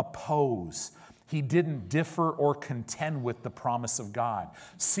didn't oppose. He didn't differ or contend with the promise of God.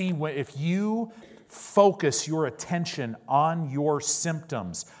 See, if you focus your attention on your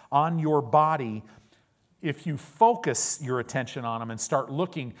symptoms, on your body, if you focus your attention on them and start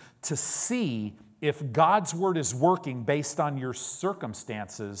looking to see if God's word is working based on your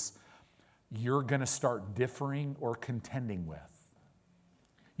circumstances, you're going to start differing or contending with.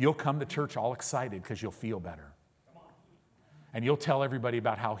 You'll come to church all excited because you'll feel better. And you'll tell everybody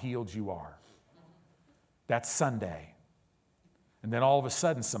about how healed you are. That's Sunday. And then all of a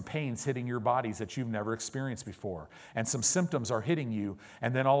sudden, some pain's hitting your bodies that you've never experienced before. And some symptoms are hitting you.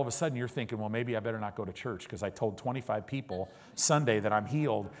 And then all of a sudden, you're thinking, well, maybe I better not go to church because I told 25 people Sunday that I'm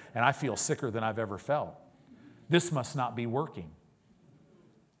healed and I feel sicker than I've ever felt. This must not be working.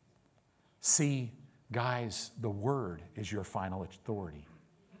 See, guys, the word is your final authority.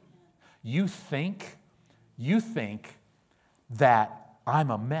 You think that I'm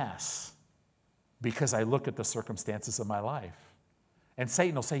a mess because I look at the circumstances of my life. And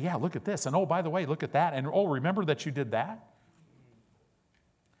Satan will say, yeah, look at this. And oh, by the way, look at that. And oh, remember that you did that?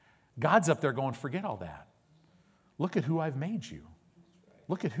 God's up there going, forget all that. Look at who I've made you.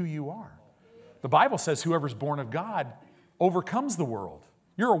 Look at who you are. The Bible says whoever's born of God overcomes the world.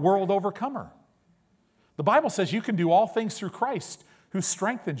 You're a world overcomer. The Bible says you can do all things through Christ who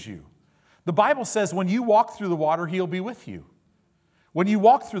strengthens you. The Bible says when you walk through the water, He'll be with you. When you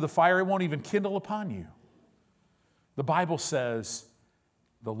walk through the fire, it won't even kindle upon you. The Bible says,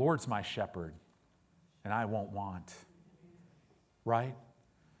 the Lord's my shepherd, and I won't want. Right?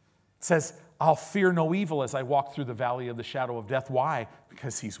 It says, I'll fear no evil as I walk through the valley of the shadow of death. Why?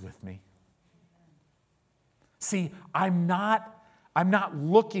 Because He's with me. See, I'm not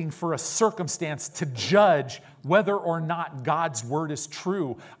looking for a circumstance to judge whether or not God's word is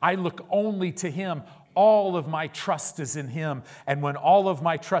true. I look only to Him. All of my trust is in Him. And when all of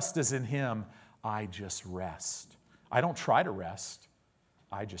my trust is in Him, I just rest. I don't try to rest.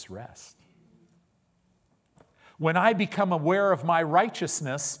 I just rest. When I become aware of my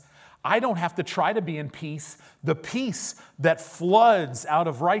righteousness, I don't have to try to be in peace. The peace that floods out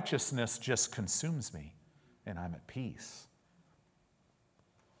of righteousness just consumes me, and I'm at peace.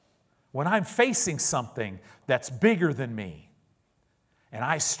 When I'm facing something that's bigger than me, and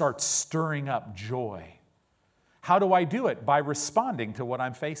I start stirring up joy. How do I do it? By responding to what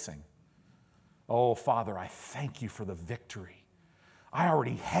I'm facing. Oh, Father, I thank you for the victory. I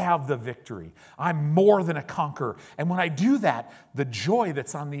already have the victory. I'm more than a conqueror. And when I do that, the joy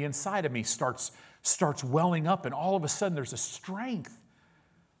that's on the inside of me starts welling up, and all of a sudden there's a strength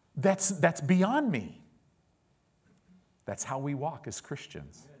that's beyond me. That's how we walk as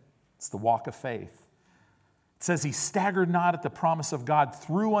Christians. It's the walk of faith. It says he staggered not at the promise of God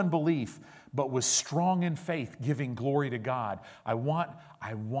through unbelief, but was strong in faith, giving glory to God. I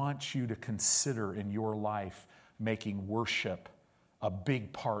want you to consider in your life making worship a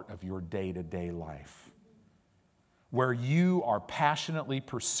big part of your day-to-day life, where you are passionately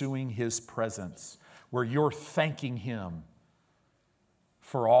pursuing His presence, where you're thanking Him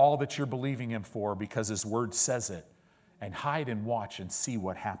for all that you're believing Him for because His Word says it, and hide and watch and see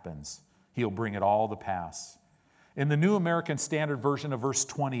what happens. He'll bring it all to pass. In the New American Standard Version of verse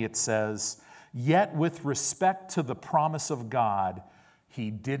 20, it says, "Yet with respect to the promise of God,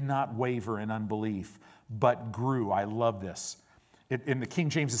 he did not waver in unbelief, but grew." I love this. In the King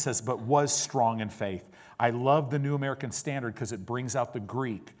James, it says, "but was strong in faith." I love the New American Standard because it brings out the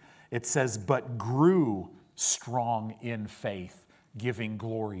Greek. It says, "but grew strong in faith, giving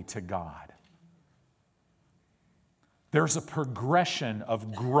glory to God." There's a progression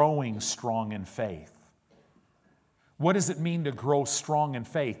of growing strong in faith. What does it mean to grow strong in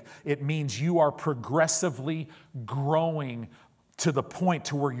faith? It means you are progressively growing to the point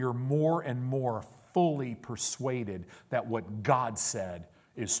to where you're more and more fully persuaded that what God said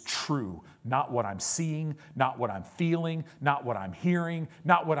is true. Not what I'm seeing, not what I'm feeling, not what I'm hearing,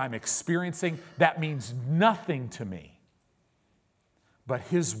 not what I'm experiencing. That means nothing to me. But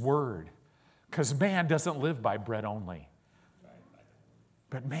His Word, because man doesn't live by bread only,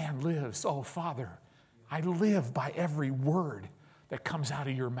 but man lives. Oh, Father, I live by every word that comes out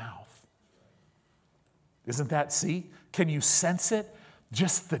of your mouth. Isn't that, see? Can you sense it?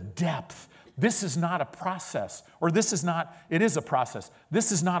 Just the depth. This is not a process, or it is a process.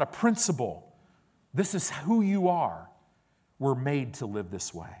 This is not a principle. This is who you are. We're made to live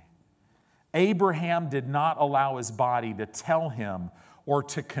this way. Abraham did not allow his body to tell him or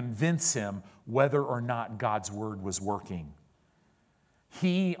to convince him whether or not God's word was working.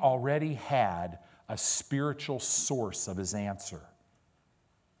 He already had a spiritual source of his answer.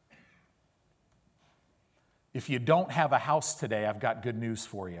 If you don't have a house today, I've got good news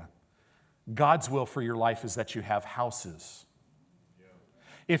for you. God's will for your life is that you have houses.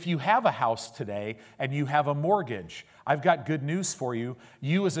 If you have a house today and you have a mortgage, I've got good news for you.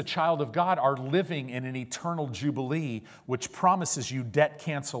 You as a child of God are living in an eternal jubilee which promises you debt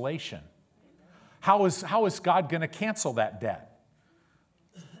cancellation. How is God going to cancel that debt?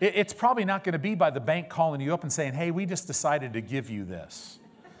 It's probably not going to be by the bank calling you up and saying, "Hey, we just decided to give you this."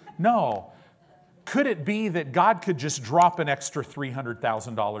 No. Could it be that God could just drop an extra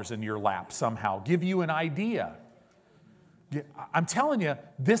 $300,000 in your lap somehow, give you an idea? I'm telling you,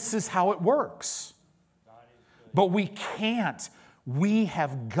 this is how it works. But we can't. We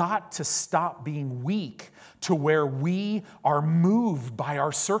have got to stop being weak to where we are moved by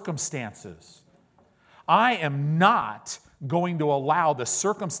our circumstances. I am not going to allow the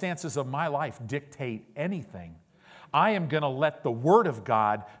circumstances of my life dictate anything. I am going to let the Word of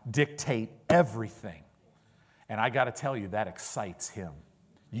God dictate everything. And I got to tell you, that excites Him.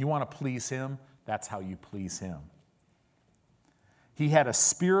 You want to please Him? That's how you please Him. He had a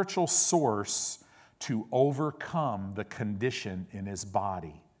spiritual source to overcome the condition in his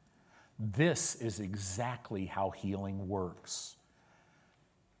body. This is exactly how healing works.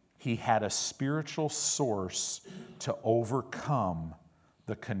 He had a spiritual source to overcome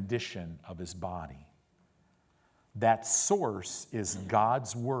the condition of his body. That source is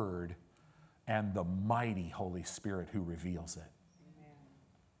God's Word and the mighty Holy Spirit who reveals it. Amen.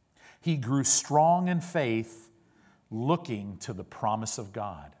 He grew strong in faith, looking to the promise of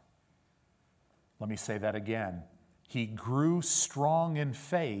God. Let me say that again. He grew strong in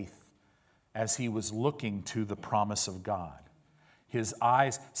faith as he was looking to the promise of God. His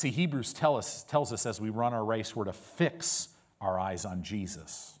eyes, see, Hebrews tells us as we run our race, we're to fix our eyes on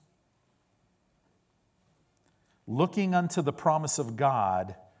Jesus. Looking unto the promise of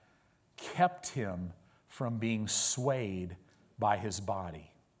God kept him from being swayed by his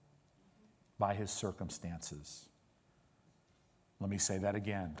body, by his circumstances. Let me say that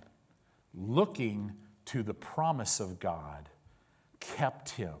again. Looking to the promise of God kept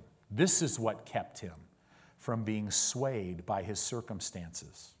him. This is what kept him from being swayed by his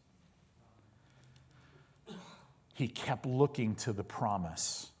circumstances. He kept looking to the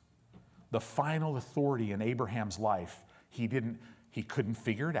promise. The final authority in Abraham's life, he didn't He couldn't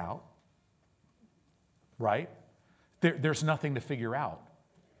figure it out, right? There's nothing to figure out.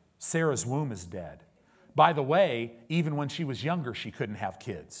 Sarah's womb is dead. By the way, even when she was younger, she couldn't have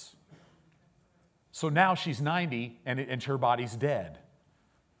kids. So now she's 90 and her body's dead.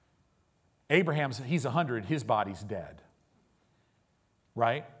 He's 100, his body's dead.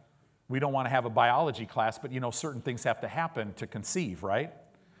 Right? We don't want to have a biology class, but certain things have to happen to conceive, right?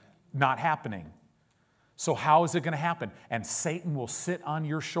 Not happening. So how is it going to happen? And Satan will sit on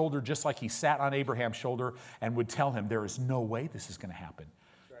your shoulder just like he sat on Abraham's shoulder and would tell him, there is no way this is going to happen.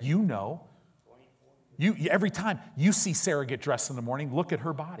 You know. Every time you see Sarah get dressed in the morning, look at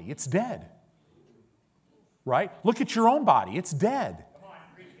her body. It's dead. Right? Look at your own body. It's dead.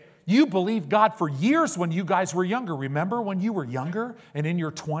 You believed God for years when you guys were younger. Remember when you were younger and in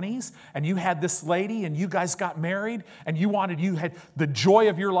your 20s and you had this lady and you guys got married and you had the joy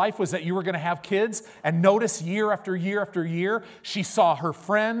of your life was that you were going to have kids, and notice year after year after year, she saw her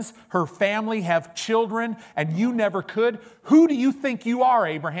friends, her family have children and you never could. Who do you think you are,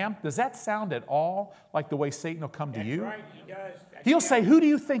 Abraham? Does that sound at all like the way Satan will come to you? That's right, he does. He'll say, who do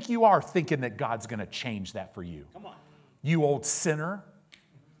you think you are, thinking that God's going to change that for you? Come on. You old sinner.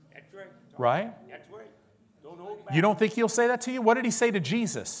 Right? That's right. Don't hold back. You don't think he'll say that to you? What did he say to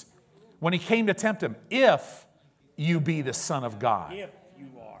Jesus when he came to tempt him? If you be the Son of God. If you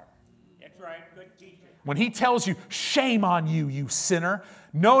are. That's right. Good teacher. When he tells you, shame on you, you sinner.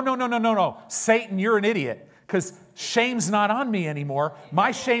 No. Satan, you're an idiot. Because shame's not on me anymore.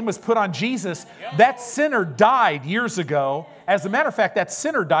 My shame was put on Jesus. That sinner died years ago. As a matter of fact, that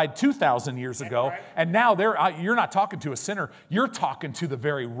sinner died 2,000 years ago. And now you're not talking to a sinner. You're talking to the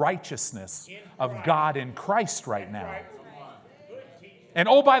very righteousness of God in Christ right now. And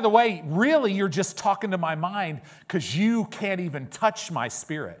oh, by the way, really, you're just talking to my mind because you can't even touch my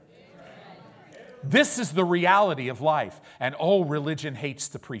spirit. This is the reality of life. And oh, religion hates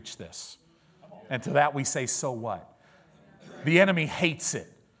to preach this. And to that we say, so what? The enemy hates it.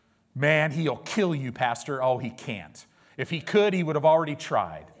 Man, he'll kill you, Pastor. Oh, he can't. If he could, he would have already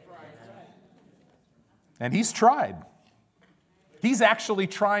tried. And he's tried. He's actually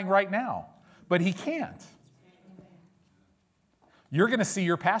trying right now, but he can't. You're going to see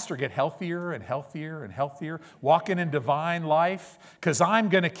your pastor get healthier and healthier and healthier, walking in divine life, because I'm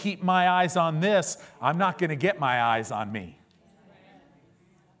going to keep my eyes on this. I'm not going to get my eyes on me.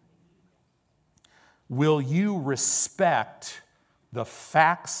 Will you respect the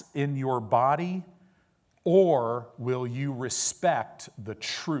facts in your body, or will you respect the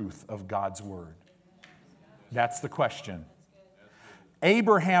truth of God's word? That's the question.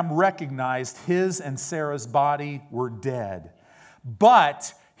 Abraham recognized his and Sarah's body were dead,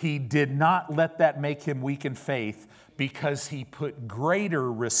 but he did not let that make him weak in faith because he put greater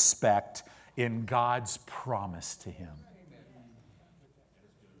respect in God's promise to him.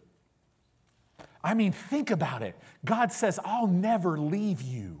 I mean, think about it. God says, I'll never leave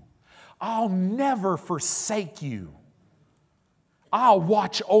you. I'll never forsake you. I'll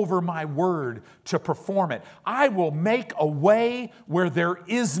watch over my word to perform it. I will make a way where there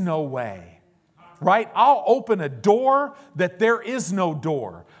is no way. Right? I'll open a door that there is no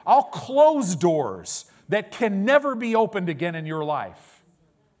door. I'll close doors that can never be opened again in your life.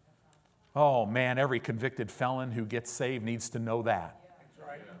 Oh man, every convicted felon who gets saved needs to know that.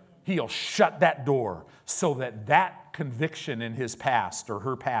 He'll shut that door so that that conviction in his past or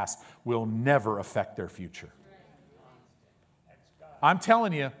her past will never affect their future. I'm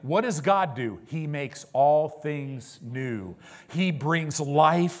telling you, what does God do? He makes all things new. He brings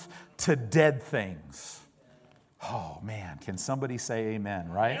life to dead things. Oh man, can somebody say amen,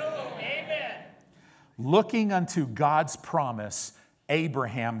 right? Amen. Looking unto God's promise,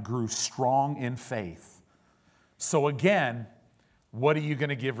 Abraham grew strong in faith. So again, what are you going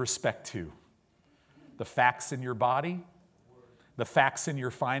to give respect to? The facts in your body? The facts in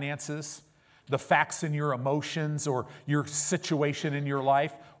your finances? The facts in your emotions or your situation in your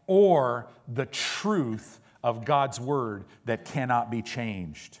life? Or the truth of God's word that cannot be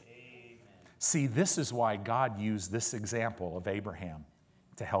changed? Amen. See, this is why God used this example of Abraham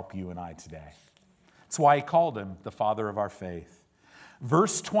to help you and I today. That's why he called him the father of our faith.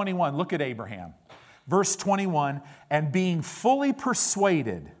 Verse 21, look at Abraham. Verse 21, and being fully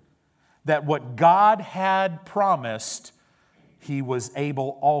persuaded that what God had promised, he was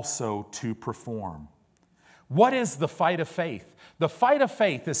able also to perform. What is the fight of faith? The fight of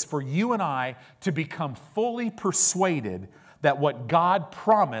faith is for you and I to become fully persuaded that what God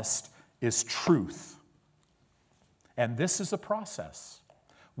promised is truth. And this is a process.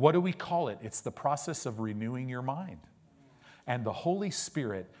 What do we call it? It's the process of renewing your mind. And the Holy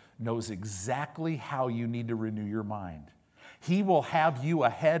Spirit knows exactly how you need to renew your mind. He will have you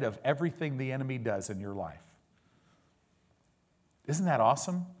ahead of everything the enemy does in your life. Isn't that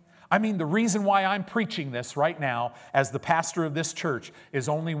awesome? I mean, the reason why I'm preaching this right now as the pastor of this church is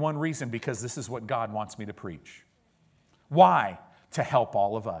only one reason, because this is what God wants me to preach. Why? To help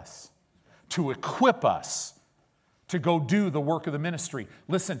all of us, to equip us to go do the work of the ministry.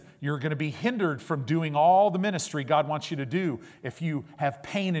 Listen, you're going to be hindered from doing all the ministry God wants you to do if you have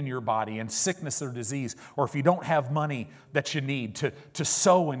pain in your body and sickness or disease, or if you don't have money that you need to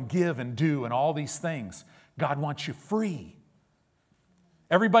sow and give and do and all these things. God wants you free.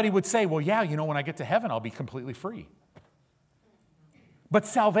 Everybody would say, well, yeah, when I get to heaven, I'll be completely free. But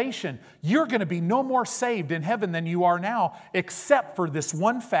salvation, you're going to be no more saved in heaven than you are now, except for this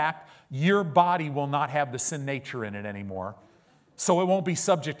one fact: your body will not have the sin nature in it anymore, so it won't be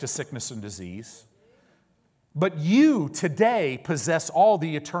subject to sickness and disease. But you today possess all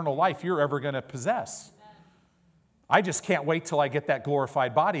the eternal life you're ever going to possess. I just can't wait till I get that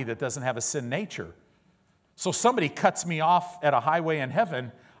glorified body that doesn't have a sin nature. So somebody cuts me off at a highway in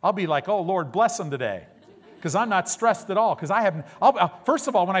heaven, I'll be like, oh, Lord, bless them today. Because I'm not stressed at all. Because first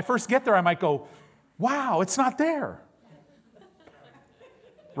of all, when I first get there, I might go, wow, it's not there.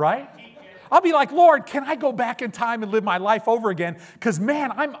 Right? I'll be like, Lord, can I go back in time and live my life over again? Because,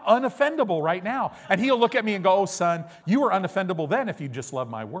 man, I'm unoffendable right now. And He'll look at me and go, oh, son, you were unoffendable then if you just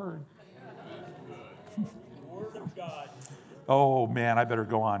loved my word. The Word of God. Oh, man, I better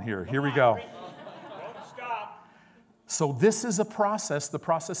go on here. Here we go. Don't stop. So this is a process, the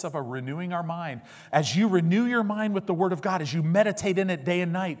process of renewing our mind. As you renew your mind with the Word of God, as you meditate in it day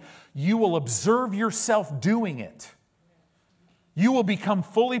and night, you will observe yourself doing it. You will become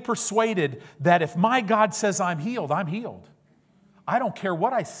fully persuaded that if my God says I'm healed, I'm healed. I don't care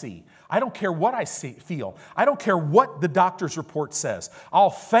what I see. I don't care what I feel. I don't care what the doctor's report says. I'll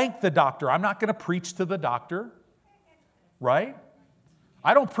thank the doctor. I'm not going to preach to the doctor, right?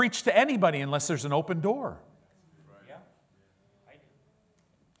 I don't preach to anybody unless there's an open door.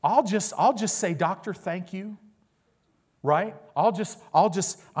 I'll just say, doctor, thank you, right? I'm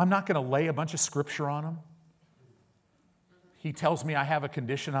not going to lay a bunch of scripture on him. He tells me I have a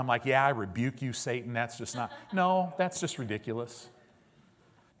condition. I'm like, yeah, I rebuke you, Satan. That's just ridiculous.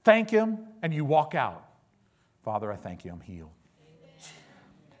 Thank him, and you walk out. Father, I thank you, I'm healed.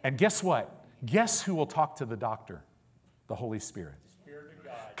 And guess what? Guess who will talk to the doctor? The Holy Spirit.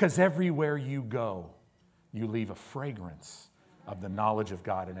 Because everywhere you go, you leave a fragrance of the knowledge of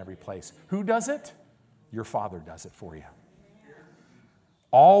God in every place. Who does it? Your Father does it for you.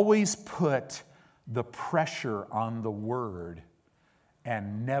 Always put the pressure on the Word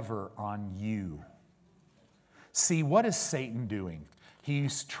and never on you. See, what is Satan doing?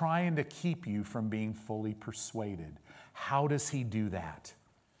 He's trying to keep you from being fully persuaded. How does he do that?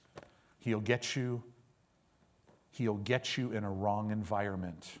 He'll get you in a wrong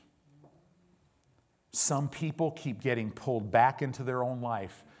environment. Some people keep getting pulled back into their own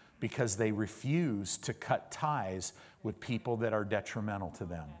life because they refuse to cut ties with people that are detrimental to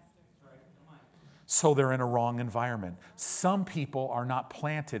them. So they're in a wrong environment. Some people are not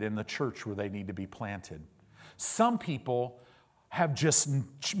planted in the church where they need to be planted. Some people have just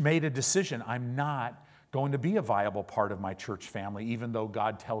made a decision. I'm not going to be a viable part of my church family, even though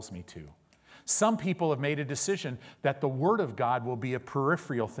God tells me to. Some people have made a decision that the Word of God will be a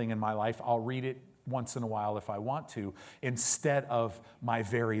peripheral thing in my life. I'll read it once in a while if I want to, instead of my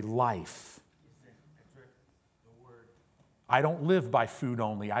very life. I don't live by food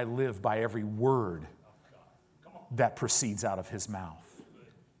only. I live by every word that proceeds out of His mouth.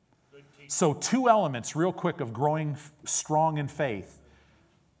 So 2 elements real quick of growing strong in faith.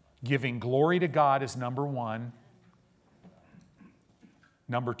 Giving glory to God is number 1.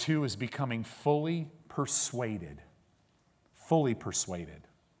 Number 2 is becoming fully persuaded. Fully persuaded.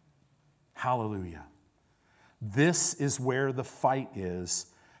 Hallelujah. This is where the fight is.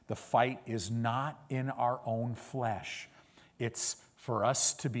 The fight is not in our own flesh. It's for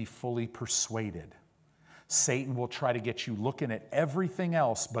us to be fully persuaded. Satan will try to get you looking at everything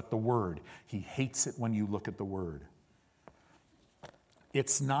else but the Word. He hates it when you look at the Word.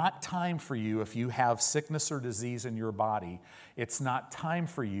 It's not time for you, if you have sickness or disease in your body, it's not time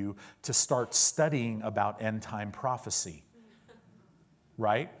for you to start studying about end-time prophecy.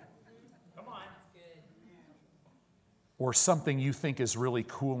 Right? Come on. Or something you think is really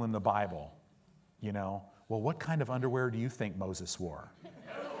cool in the Bible. Well, what kind of underwear do you think Moses wore?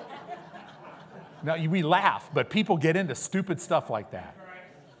 Now, we laugh, but people get into stupid stuff like that.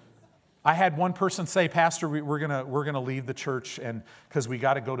 I had one person say, Pastor, we're gonna leave the church and because we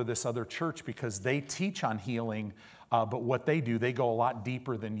got to go to this other church because they teach on healing But what they do, they go a lot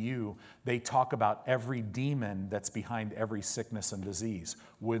deeper than you. They talk about every demon that's behind every sickness and disease.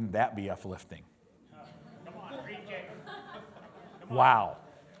 Wouldn't that be uplifting? Come on, preach it. Wow.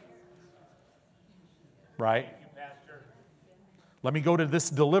 Right? Thank you, Pastor. Let me go to this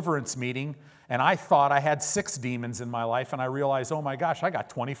deliverance meeting, and I thought I had 6 demons in my life, and I realized, oh my gosh, I got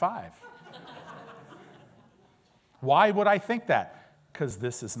 25. Why would I think that? Because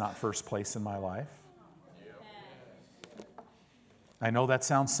this is not first place in my life. I know that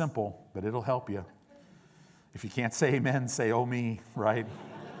sounds simple, but it'll help you. If you can't say amen, say, oh me, right?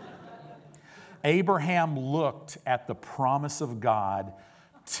 Abraham looked at the promise of God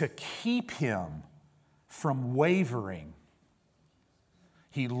to keep him from wavering.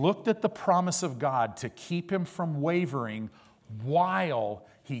 He looked at the promise of God to keep him from wavering while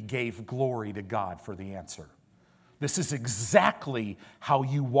he gave glory to God for the answer. This is exactly how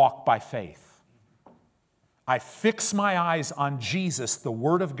you walk by faith. I fix my eyes on Jesus, the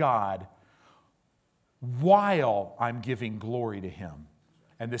Word of God, while I'm giving glory to Him.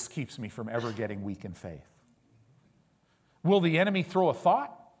 And this keeps me from ever getting weak in faith. Will the enemy throw a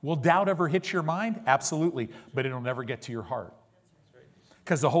thought? Will doubt ever hit your mind? Absolutely. But it'll never get to your heart.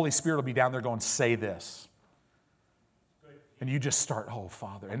 Because the Holy Spirit will be down there going, say this. And you just start, oh,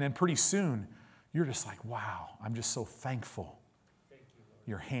 Father. And then pretty soon, you're just like, wow, I'm just so thankful.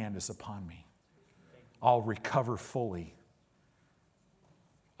 Your hand is upon me. I'll recover fully.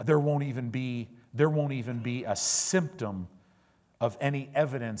 There won't even be a symptom of any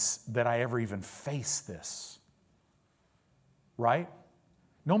evidence that I ever even face this. Right?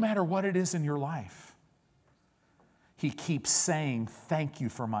 No matter what it is in your life. He keeps saying, thank you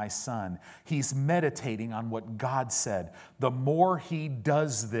for my son. He's meditating on what God said. The more he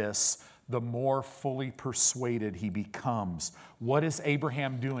does this, the more fully persuaded he becomes. What is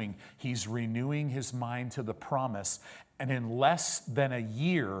Abraham doing? He's renewing his mind to the promise. And in less than a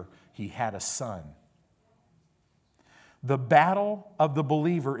year, he had a son. The battle of the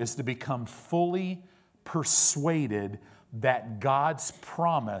believer is to become fully persuaded that God's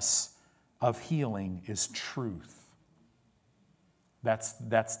promise of healing is truth. That's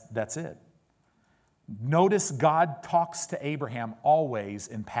it. Notice God talks to Abraham always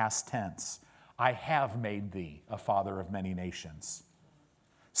in past tense. I have made thee a father of many nations.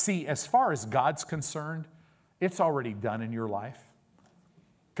 See, as far as God's concerned, it's already done in your life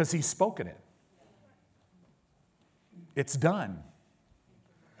because He's spoken it. It's done.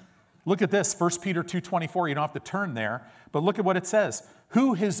 Look at this, 1 Peter 2:24. You don't have to turn there, but look at what it says.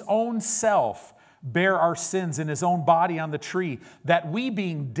 Who His own self bare our sins in His own body on the tree, that we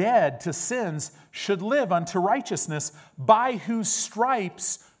being dead to sins should live unto righteousness, by whose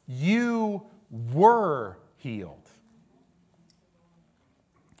stripes you were healed.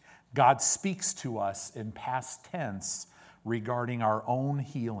 God speaks to us in past tense regarding our own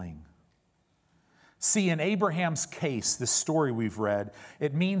healing. See, in Abraham's case, this story we've read,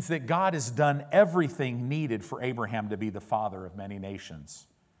 it means that God has done everything needed for Abraham to be the father of many nations.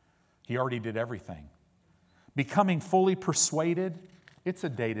 He already did everything. Becoming fully persuaded, it's a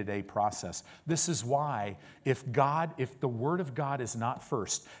day-to-day process. This is why if the Word of God is not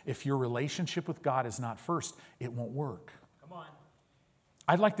first, if your relationship with God is not first, it won't work. Come on.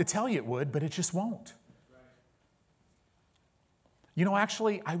 I'd like to tell you it would, but it just won't. You know,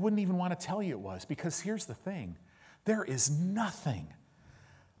 actually, I wouldn't even want to tell you it was, because here's the thing. There is nothing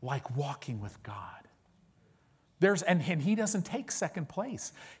like walking with God. And He doesn't take second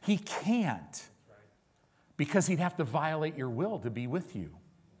place. He can't, because He'd have to violate your will to be with you.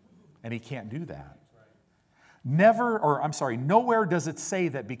 And He can't do that. Nowhere does it say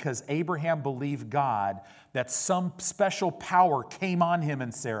that because Abraham believed God, that some special power came on him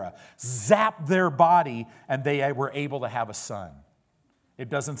and Sarah, zapped their body, and they were able to have a son. It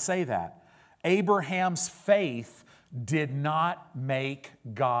doesn't say that. Abraham's faith did not make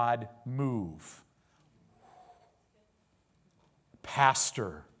God move.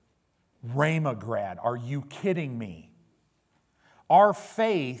 Pastor, Rhema grad, are you kidding me? Our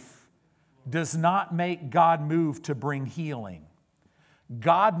faith does not make God move to bring healing.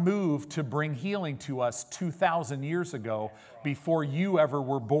 God moved to bring healing to us 2,000 years ago before you ever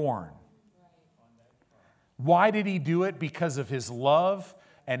were born. Why did He do it? Because of His love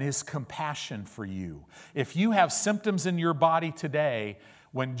and His compassion for you. If you have symptoms in your body today,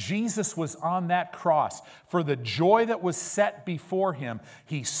 when Jesus was on that cross, for the joy that was set before Him,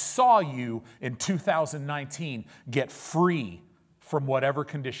 He saw you in 2019 get free from whatever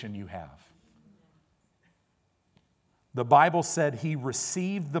condition you have. The Bible said He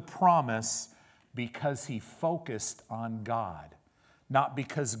received the promise because He focused on God, not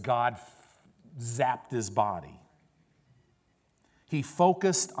because God zapped His body. He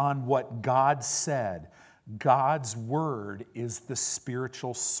focused on what God said. God's word is the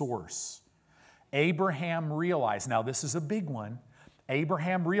spiritual source. Abraham realized, now this is a big one,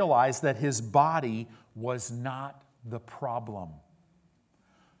 Abraham realized that his body was not the problem.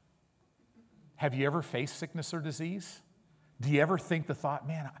 Have you ever faced sickness or disease? Do you ever think the thought,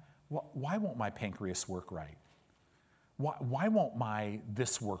 man, why won't my pancreas work right? Why won't my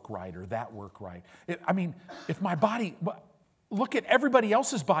this work right or that work right? If my body, look at everybody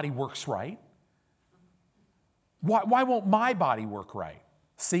else's body works right. Why won't my body work right?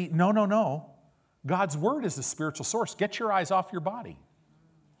 See, no. God's word is the spiritual source. Get your eyes off your body.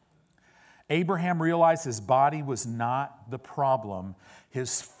 Abraham realized his body was not the problem.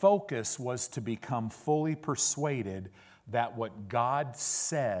 His focus was to become fully persuaded that what God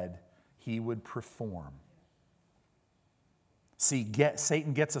said he would perform. See,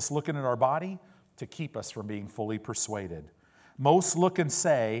 Satan gets us looking at our body to keep us from being fully persuaded. Most look and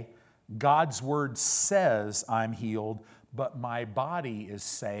say, God's word says I'm healed, but my body is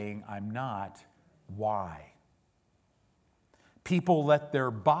saying I'm not. Why? People let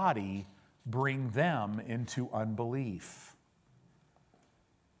their body bring them into unbelief.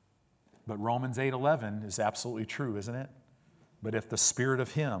 But Romans 8:11 is absolutely true, isn't it? But if the Spirit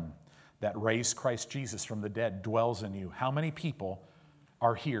of Him that raised Christ Jesus from the dead dwells in you, how many people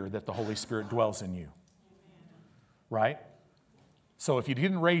are here that the Holy Spirit dwells in you? Right? So if you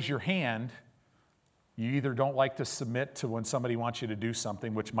didn't raise your hand, you either don't like to submit to when somebody wants you to do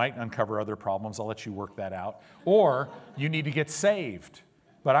something, which might uncover other problems. I'll let you work that out. Or you need to get saved.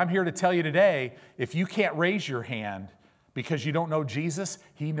 But I'm here to tell you today, if you can't raise your hand because you don't know Jesus,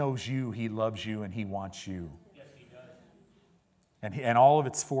 He knows you, He loves you, and He wants you. Yes, He does. And all of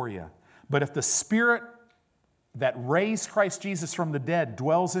it's for you. But if the Spirit that raised Christ Jesus from the dead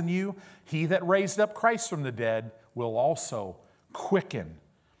dwells in you, He that raised up Christ from the dead will also quicken,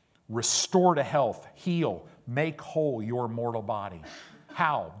 restore to health, heal, make whole your mortal body.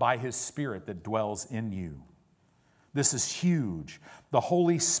 How? By His Spirit that dwells in you. This is huge. The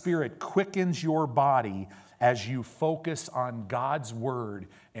Holy Spirit quickens your body as you focus on God's word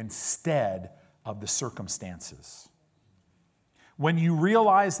instead of the circumstances. When you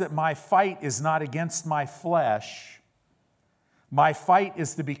realize that my fight is not against my flesh, my fight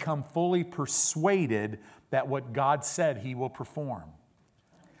is to become fully persuaded that what God said He will perform.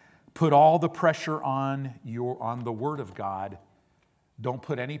 Put all the pressure on the Word of God. Don't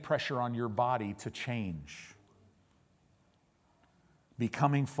put any pressure on your body to change.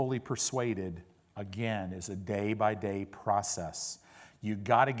 Becoming fully persuaded, again, is a day-by-day process. You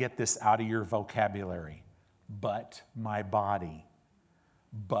got to get this out of your vocabulary. But my body,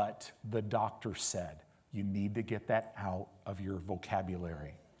 but the doctor said. You need to get that out of your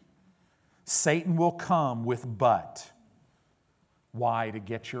vocabulary. Satan will come with but. Why? To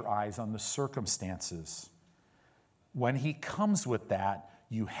get your eyes on the circumstances. When he comes with that,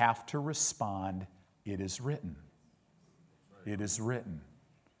 you have to respond, it is written. It is written.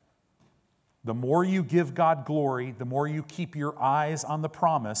 The more you give God glory, the more you keep your eyes on the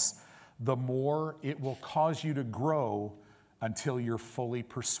promise, the more it will cause you to grow until you're fully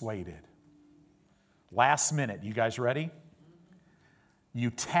persuaded. Last minute, you guys ready? You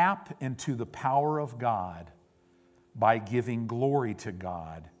tap into the power of God by giving glory to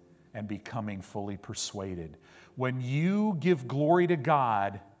God and becoming fully persuaded. When you give glory to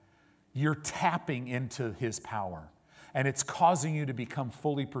God, you're tapping into His power, and it's causing you to become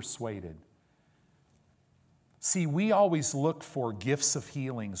fully persuaded. See, we always look for gifts of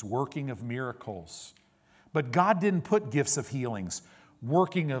healings, working of miracles. But God didn't put gifts of healings,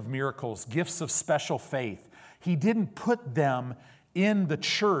 working of miracles, gifts of special faith. He didn't put them in the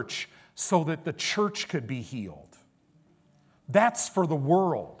church so that the church could be healed. That's for the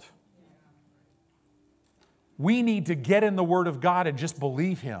world. We need to get in the Word of God and just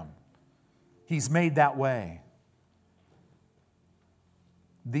believe Him. He's made that way.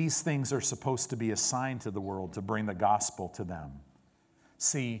 These things are supposed to be a sign to the world to bring the gospel to them.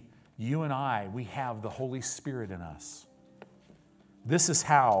 See, you and I, we have the Holy Spirit in us. This is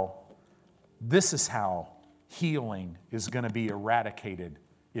how healing is going to be eradicated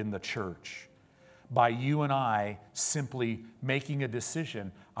in the church. By you and I simply making a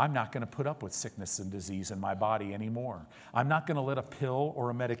decision, I'm not going to put up with sickness and disease in my body anymore. I'm not going to let a pill or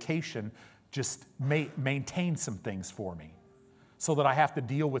a medication just maintain some things for me so that I have to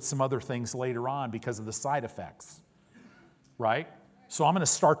deal with some other things later on because of the side effects, right? So I'm going to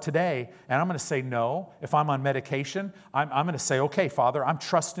start today, and I'm going to say no. If I'm on medication, I'm going to say, okay, Father, I'm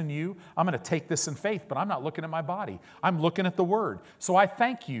trusting you. I'm going to take this in faith, but I'm not looking at my body. I'm looking at the Word. So I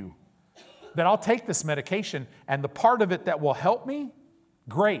thank you that I'll take this medication and the part of it that will help me,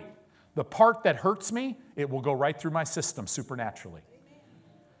 great. The part that hurts me, it will go right through my system supernaturally.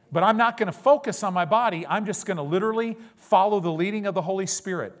 But I'm not going to focus on my body. I'm just going to literally follow the leading of the Holy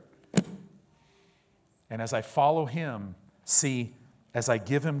Spirit. And as I follow Him, see, as I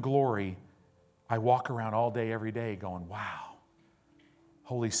give Him glory, I walk around all day, every day going, wow,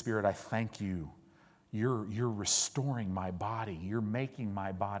 Holy Spirit, I thank you. You're restoring my body. You're making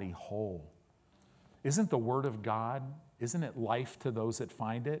my body whole. Isn't the Word of God, isn't it life to those that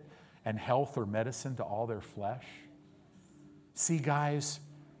find it, and health or medicine to all their flesh? See, guys,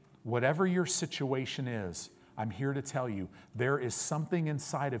 whatever your situation is, I'm here to tell you, there is something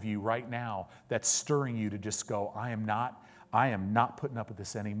inside of you right now that's stirring you to just go, I am not putting up with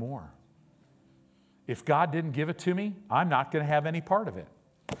this anymore. If God didn't give it to me, I'm not going to have any part of it.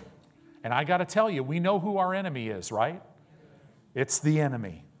 And I got to tell you, we know who our enemy is, right? It's the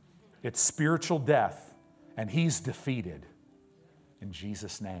enemy. It's spiritual death, and he's defeated. In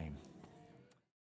Jesus' name.